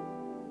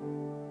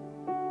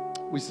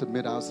 we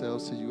submit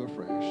ourselves to you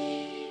afresh.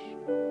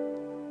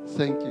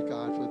 Thank you,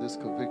 God, for this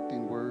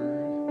convicting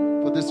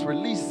word, for this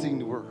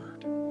releasing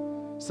word.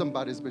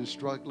 Somebody's been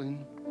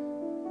struggling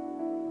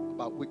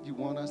about what you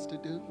want us to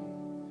do.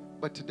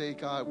 But today,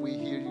 God, we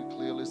hear you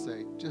clearly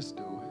say, just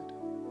do it.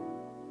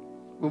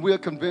 When we are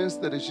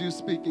convinced that it's you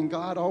speaking,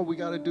 God, all we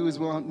got to do is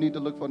we don't need to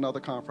look for another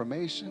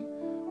confirmation.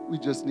 We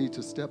just need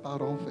to step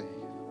out on faith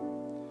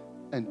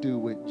and do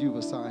what you've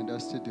assigned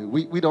us to do.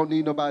 We don't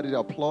need nobody to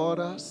applaud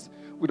us.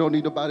 We don't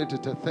need nobody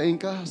to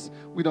thank us.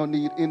 We don't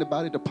need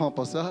anybody to pump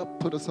us up,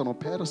 put us on a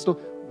pedestal.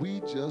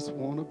 We just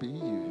want to be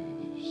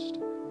used.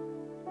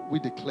 We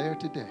declare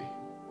today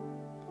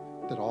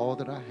that all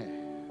that I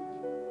have,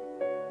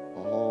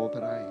 all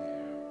that I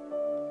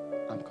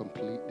am, I'm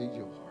completely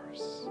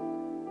yours.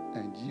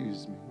 And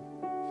use me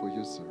for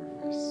your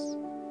service.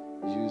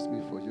 Use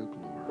me for your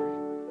glory.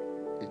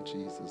 In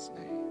Jesus'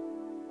 name,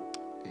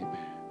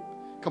 amen.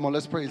 Come on,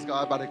 let's praise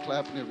God by the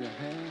clapping of your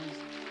hands.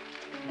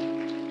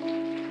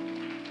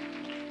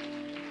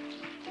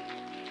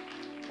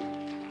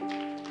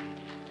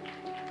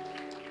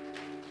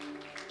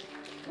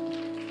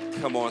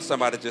 Come on,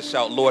 somebody just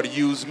shout, Lord,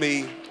 use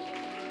me.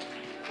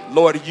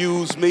 Lord,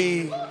 use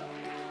me.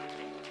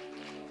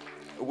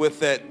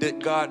 With that,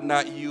 did God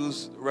not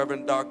use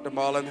Reverend Dr.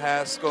 Marlon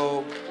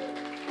Haskell?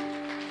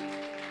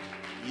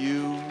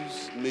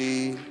 Use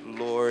me,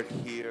 Lord,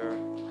 here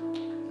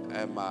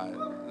am I.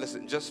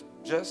 Listen, just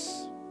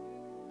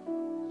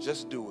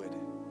do it.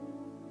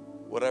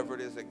 Whatever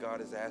it is that God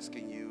is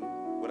asking you,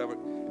 whatever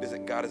it is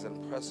that God is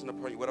impressing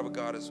upon you, whatever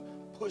God is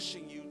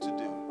pushing you to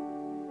do,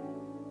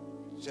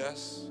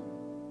 just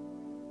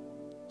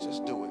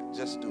Just do it.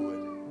 Just do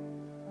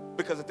it.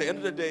 Because at the end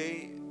of the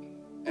day,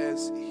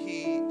 as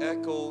he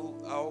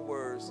echoed our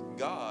words,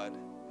 God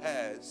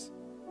has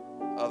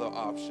other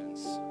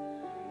options.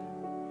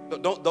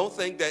 Don't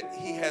think that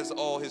he has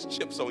all his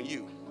chips on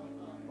you.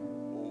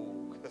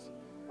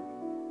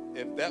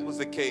 If that was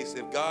the case,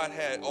 if God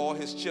had all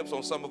his chips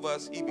on some of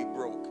us, he'd be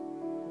broke.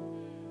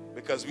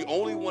 Because we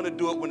only want to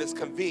do it when it's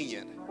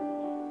convenient.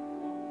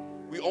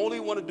 We only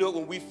want to do it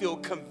when we feel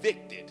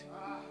convicted.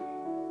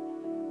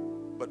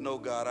 But no,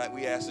 God,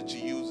 we ask that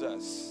you use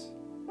us.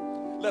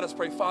 Let us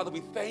pray. Father,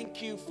 we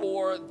thank you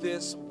for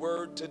this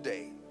word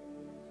today.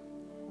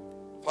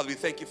 Father, we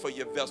thank you for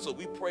your vessel.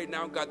 We pray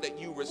now, God, that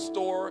you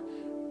restore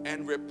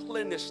and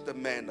replenish the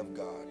man of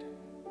God.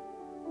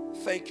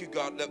 Thank you,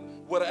 God, that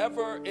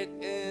whatever it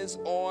is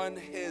on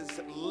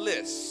his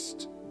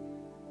list,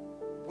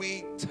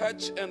 we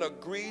touch and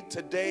agree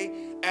today,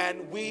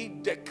 and we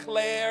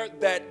declare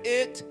that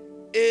it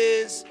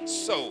is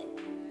so.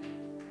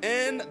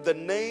 In the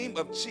name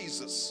of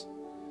Jesus,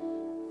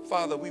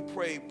 Father, we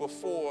pray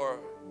before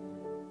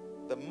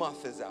the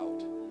month is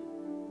out,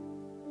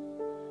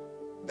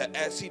 that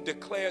as he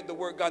declared the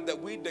word, God,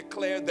 that we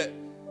declare that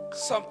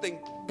something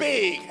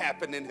big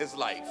happened in his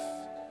life.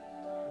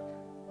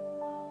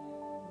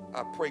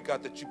 I pray,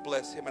 God, that you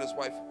bless him and his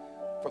wife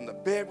from the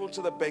bedroom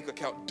to the bank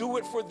account. Do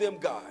it for them,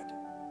 God.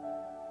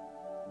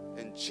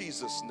 In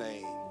Jesus'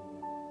 name.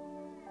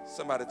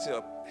 Somebody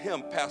tell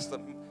him,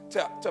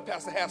 tell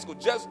Pastor Haskell,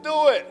 just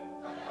do it.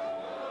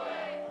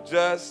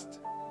 Just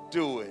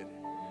do it.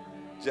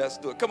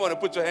 Just do it. Come on and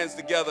put your hands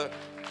together.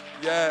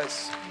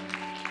 Yes.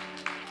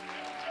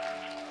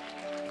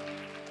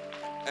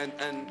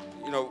 And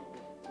you know,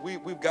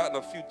 we've gotten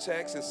a few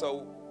texts, and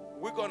so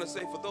we're going to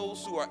say for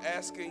those who are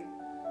asking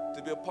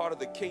to be a part of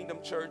the Kingdom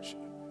Church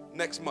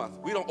next month.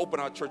 We don't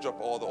open our church up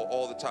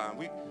all the time.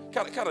 We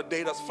kind of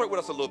date us, flirt with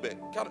us a little bit,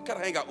 kind of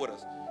hang out with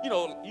us. You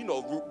know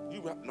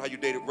how you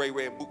dated Ray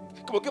and Boo.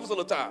 Come on, give us a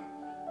little time.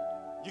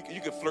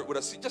 You can flirt with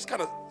us. Just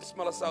kind of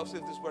smell us out, see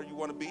if this is where you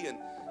want to be. And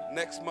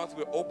next month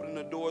we're opening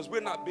the doors.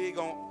 We're not big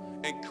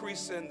on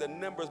increasing the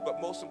numbers, but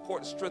most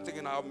important,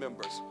 strengthening our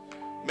members,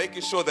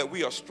 making sure that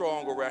we are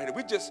strong around here.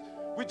 We're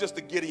just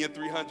the Gideon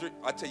 300.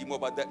 I'll tell you more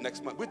about that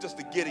next month. We're just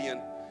the Gideon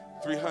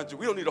 300.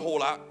 We don't need a whole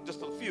lot,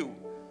 just a few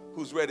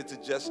who's ready to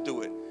just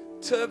do it.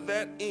 To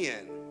that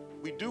end,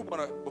 we do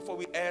want to, before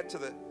we add to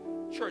the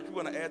church, we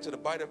want to add to the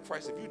body of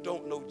Christ. If you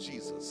don't know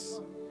Jesus,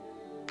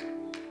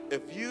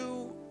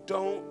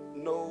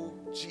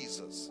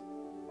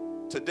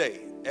 today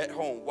at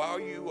home, while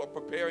you are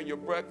preparing your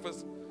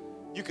breakfast,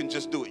 you can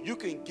just do it. You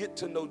can get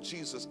to know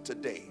Jesus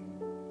today.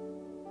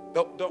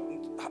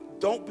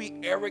 Don't be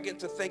arrogant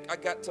to think I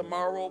got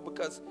tomorrow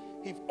because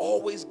he's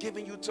always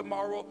giving you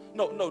tomorrow.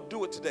 No,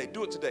 do it today.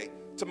 Do it today.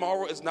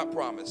 Tomorrow is not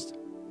promised.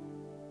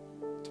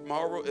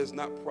 Tomorrow is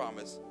not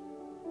promised.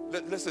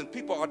 Listen,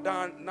 people are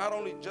dying not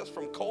only just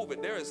from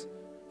COVID. There is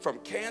from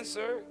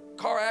cancer,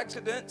 car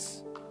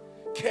accidents,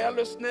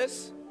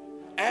 carelessness,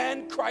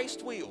 and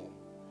Christ will.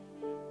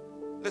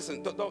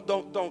 Listen, don't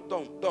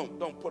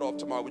put off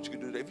tomorrow what you can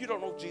do today. If you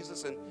don't know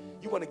Jesus and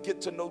you want to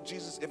get to know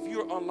Jesus, if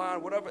you're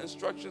online, whatever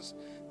instructions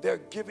they're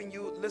giving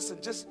you, listen,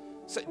 just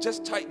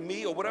type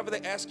me or whatever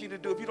they ask you to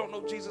do. If you don't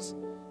know Jesus,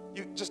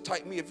 you just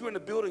type me. If you're in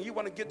the building, you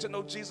want to get to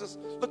know Jesus,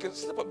 look and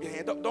slip up your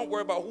hand. Don't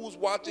worry about who's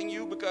watching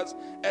you, because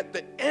at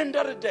the end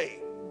of the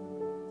day,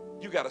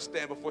 you got to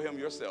stand before him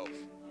yourself.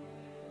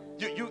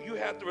 You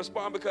have to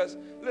respond, because,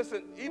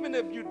 listen, even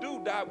if you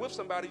do die with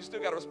somebody, you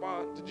still got to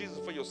respond to Jesus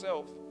for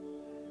yourself.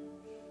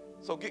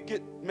 So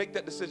make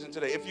that decision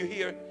today. If you're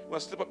here, you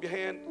want to slip up your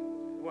hand,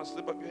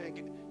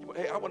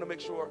 hey, I want to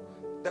make sure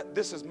that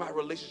this is my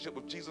relationship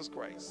with Jesus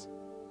Christ.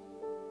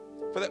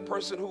 For that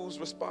person who's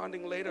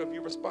responding later, if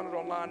you responded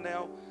online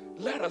now,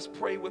 let us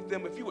pray with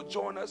them. If you would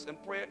join us in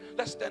prayer,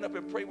 let's stand up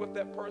and pray with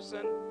that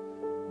person.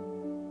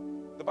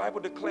 The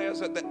Bible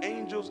declares that the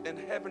angels in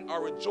heaven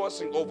are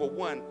rejoicing over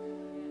one.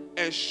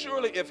 And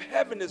surely if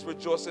heaven is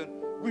rejoicing,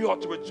 we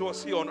ought to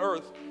rejoice here on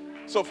earth.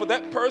 So for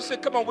that person,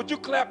 come on, would you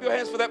clap your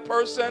hands for that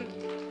person?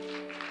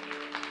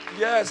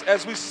 Yes,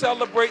 as we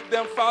celebrate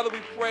them, Father, we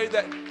pray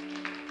that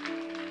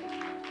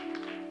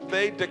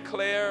they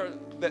declare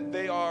that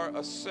they are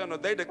a sinner.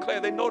 They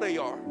know they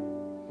are.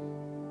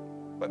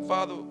 But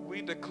Father,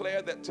 we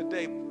declare that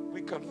today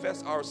we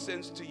confess our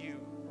sins to you.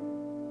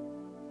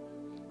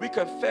 We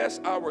confess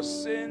our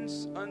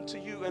sins unto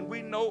you, and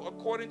we know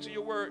according to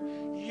your word,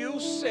 you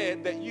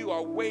said that you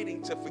are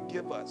waiting to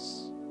forgive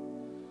us.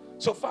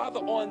 So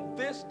Father, on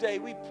this day,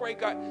 we pray,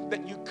 God,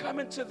 that you come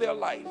into their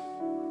life.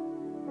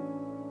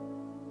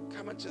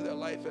 Come into their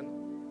life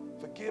and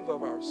forgive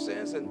of our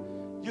sins. And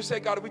you say,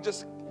 God, we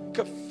just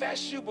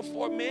confess you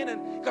before men.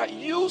 And God,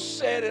 you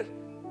said it.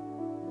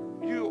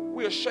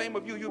 We're ashamed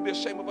of you. You'll be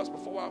ashamed of us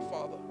before our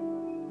Father.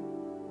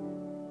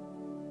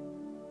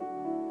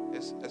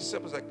 It's as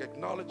simple as I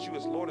acknowledge you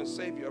as Lord and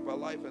Savior of our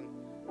life. And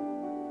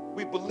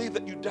we believe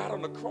that you died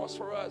on the cross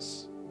for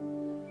us.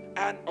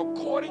 And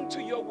according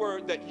to your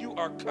word, that you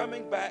are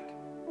coming back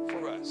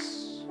for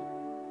us.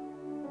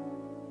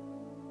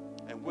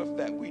 And with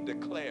that, we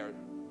declare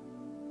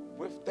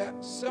with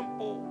that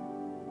simple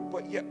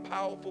but yet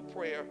powerful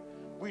prayer,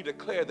 we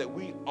declare that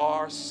we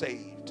are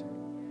saved.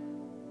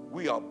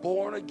 We are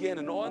born again,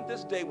 and on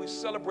this day we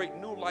celebrate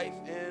new life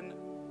in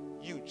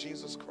you,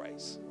 Jesus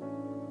Christ.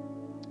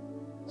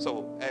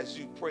 So as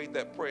you prayed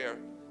that prayer,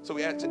 so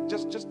we had to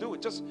just do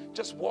it.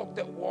 Just walk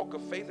that walk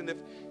of faith. And if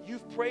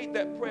you've prayed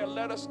that prayer,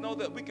 let us know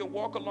that we can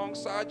walk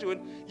alongside you.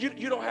 And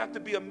you don't have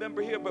to be a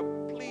member here, but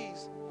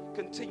please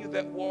continue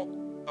that walk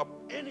up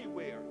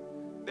anywhere.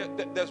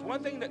 There's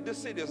one thing that this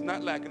city is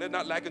not lacking. They're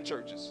not lacking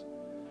churches.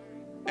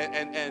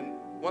 And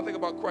one thing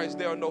about Christ,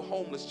 there are no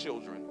homeless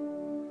children.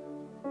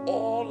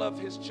 All of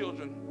his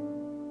children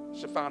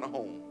should find a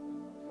home.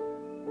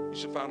 You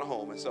should find a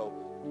home. And so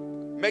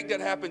make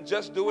that happen.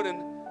 Just do it.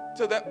 And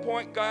to that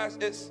point, guys,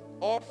 it's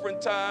offering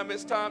time.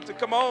 It's time to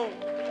come on.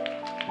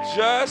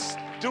 Just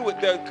do it.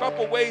 There are a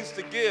couple ways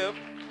to give.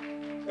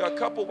 There are a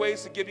couple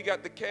ways to give. You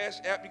got the Cash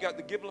App. You got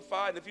the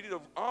Givelify. And if you need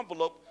an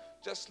envelope,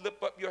 just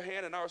slip up your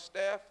hand, and our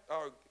staff,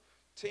 our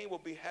team will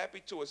be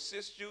happy to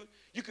assist you.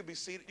 You can be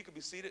seated. You can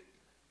be seated.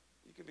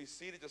 You can be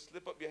seated. Just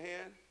slip up your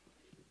hand.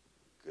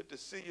 Good to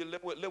see you.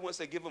 Linwood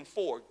said give him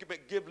 4.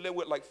 Give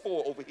Linwood like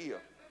 4 over here.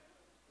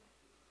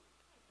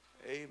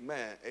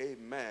 Amen,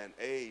 amen,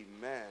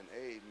 amen,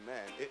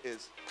 amen. It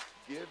is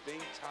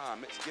giving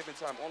time. It's giving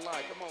time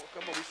online. Come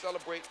on. We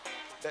celebrate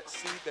that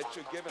seed that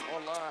you're giving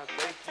online.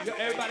 Thank you. Yo,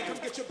 everybody, come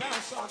get your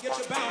bounce on. Get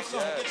your bounce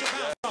on. Get your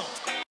bounce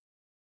on.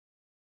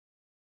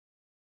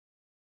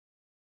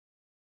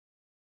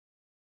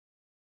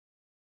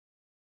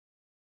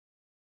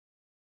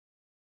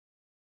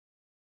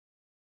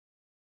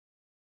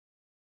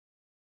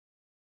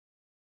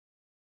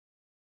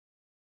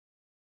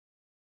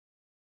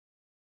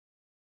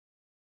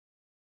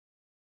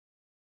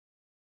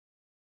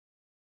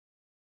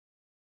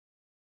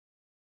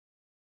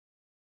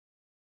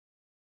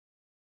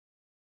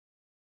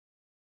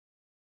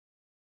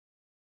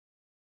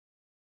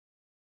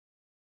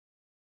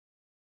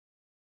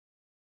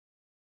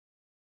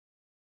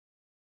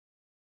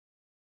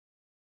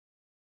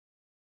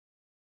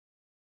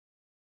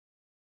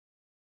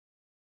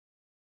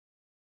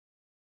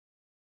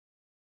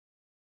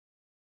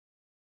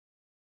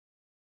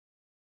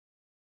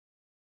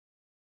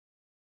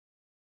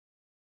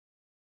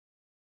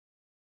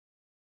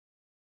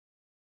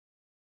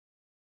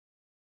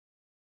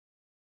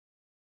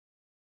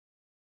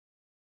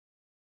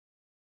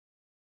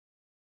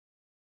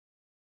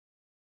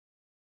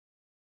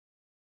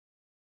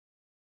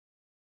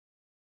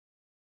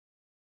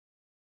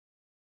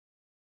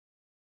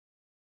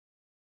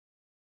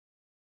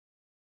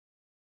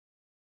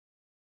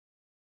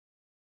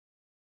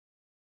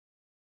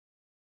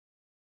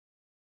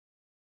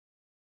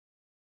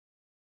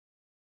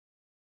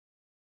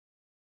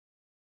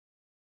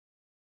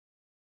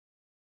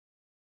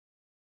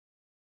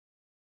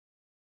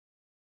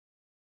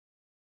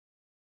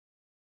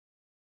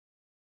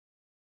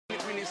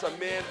 We need some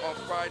men on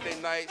Friday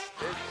nights.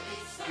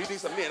 We need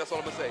some men, that's all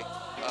I'm going to say,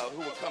 who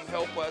will come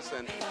help us.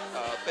 And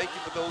thank you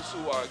for those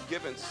who are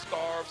giving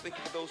scarves. Thank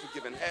you for those who are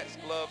giving hats,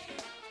 gloves.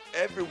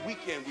 Every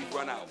weekend we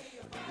run out.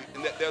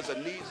 There's a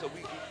need, so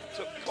we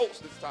took coats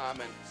this time.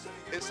 And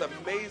it's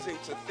amazing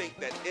to think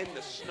that in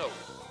the snow,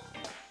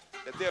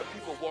 that there are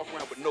people walking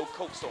around with no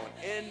coats on.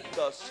 In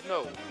the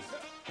snow,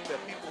 there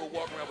are people who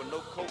walk around with no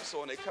coats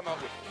on. They come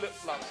out with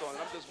flip-flops on. And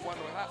I'm just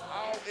wondering,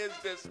 how is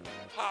this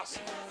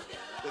possible?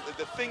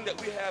 The thing that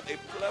we have a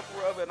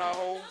plethora of in our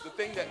home, the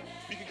thing that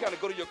you can kind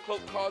of go to your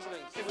cloak closet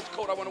and see which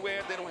coat I want to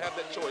wear, they don't have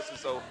that choice. And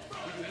so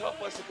will you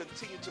help us to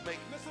continue to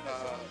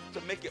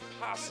make it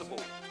possible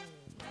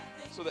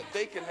so that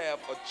they can have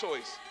a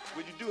choice?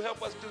 Would you do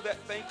help us do that?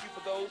 Thank you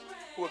for those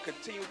who are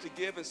continuing to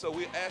give. And so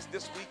we ask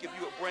this week if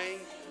you would bring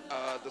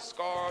the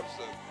scarves,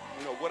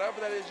 whatever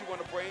that is you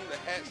want to bring, the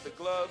hats, the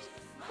gloves,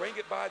 bring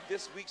it by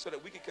this week so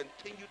that we can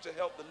continue to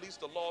help the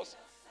least, the lost,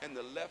 and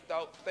the left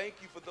out. Thank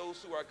you for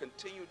those who are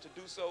continuing to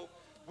do so.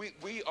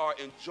 We are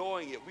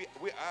enjoying it.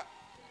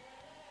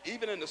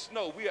 Even in the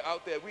snow, we are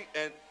out there.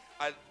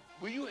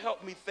 Will you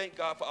help me thank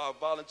God for our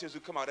volunteers who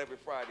come out every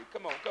Friday?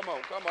 Come on.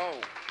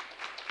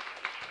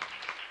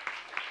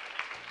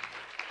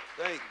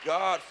 Thank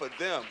God for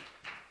them.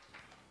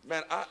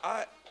 Man,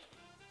 I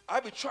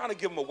be trying to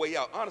give them a way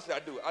out. Honestly, I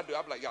do.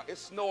 I'm like, y'all,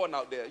 it's snowing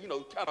out there.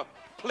 Kind of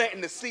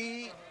planting the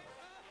seed.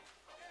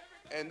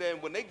 And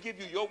then when they give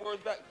you your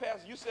words back,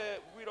 Pastor, you said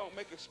we don't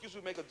make excuses,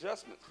 we make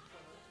adjustments.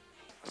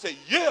 I say,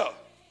 yeah,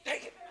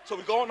 take it. So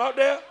we going out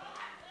there?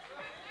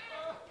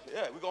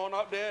 Yeah, we're going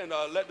out there and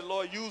let the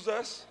Lord use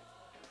us.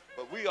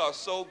 But we are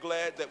so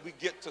glad that we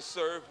get to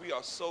serve. We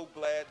are so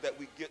glad that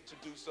we get to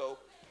do so,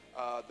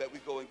 that we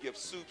go and give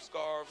soup,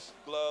 scarves,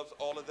 gloves,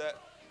 all of that.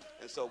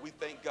 And so we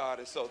thank God.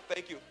 And so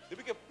thank you. Did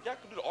we y'all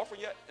can do the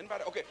offering yet?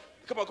 Anybody? Okay,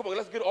 come on,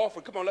 let's get an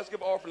offering. Come on, let's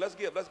give an offering. Let's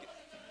give.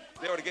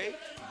 They already gave?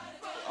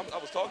 I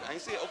was talking. I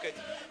ain't see it. Okay.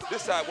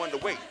 This side wanted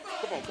to wait.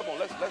 Come on.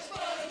 Let's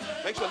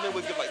make sure then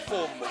we'll give like 4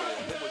 of them over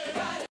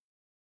there.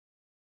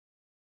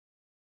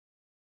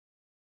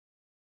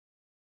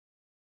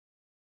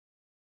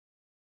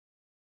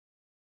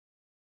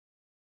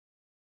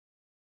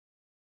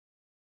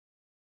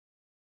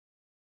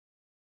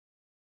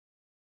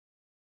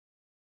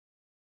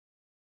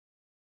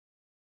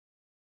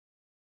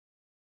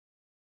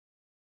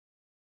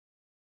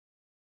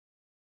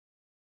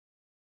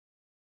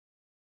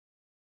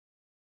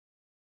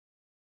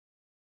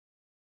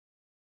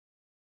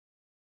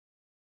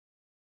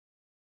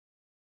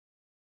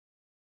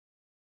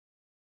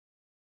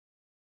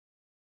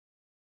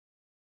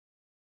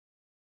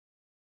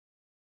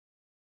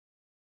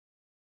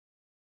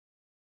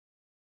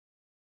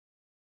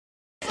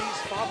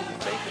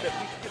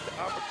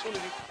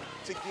 opportunity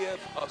to give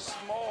a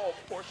small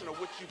portion of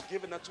what you've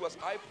given unto us.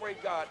 I pray,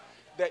 God,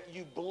 that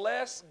you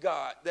bless,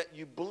 God, that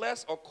you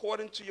bless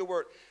according to your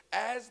word.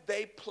 As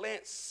they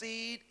plant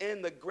seed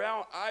in the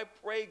ground, I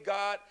pray,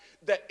 God,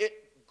 that it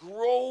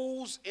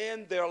grows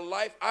in their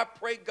life. I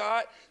pray,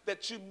 God,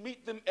 that you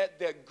meet them at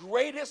their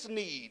greatest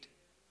need.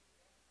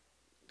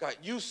 God,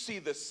 you see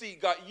the seed.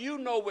 God, you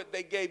know what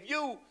they gave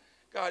you.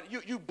 God,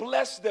 you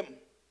bless them.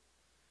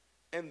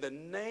 In the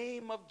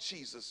name of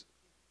Jesus,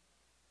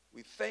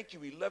 we thank you,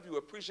 we love you,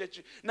 appreciate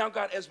you. Now,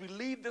 God, as we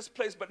leave this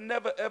place, but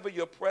never ever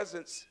your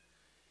presence,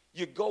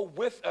 you go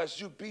with us,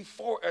 you be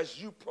for us,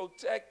 you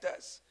protect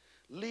us,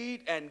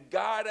 lead and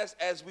guide us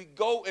as we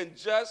go and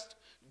just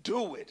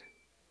do it.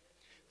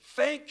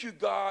 Thank you,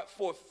 God,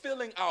 for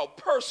filling our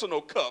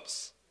personal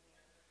cups.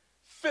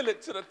 Fill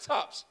it to the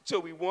tops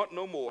till we want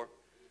no more.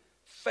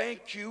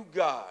 Thank you,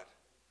 God,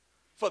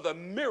 for the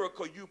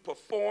miracle you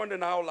performed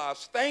in our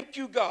lives. Thank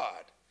you,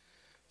 God,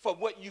 for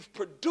what you've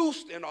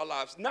produced in our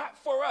lives, not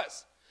for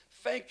us.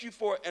 Thank you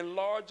for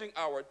enlarging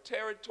our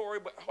territory,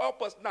 but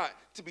help us not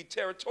to be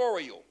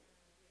territorial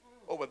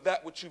over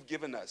that which you've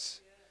given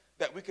us,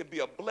 that we can be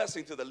a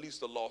blessing to the least,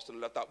 the lost, and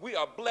the left out. We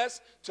are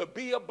blessed to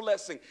be a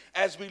blessing.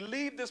 As we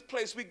leave this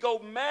place, we go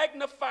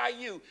magnify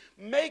you,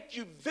 make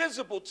you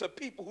visible to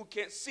people who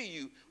can't see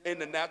you in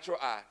the natural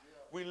eye.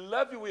 We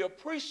love you, we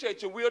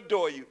appreciate you, we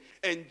adore you.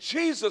 In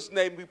Jesus'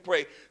 name we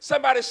pray.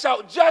 Somebody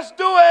shout, just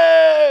do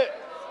it!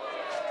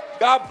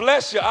 God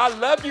bless you. I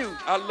love you.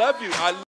 I love you.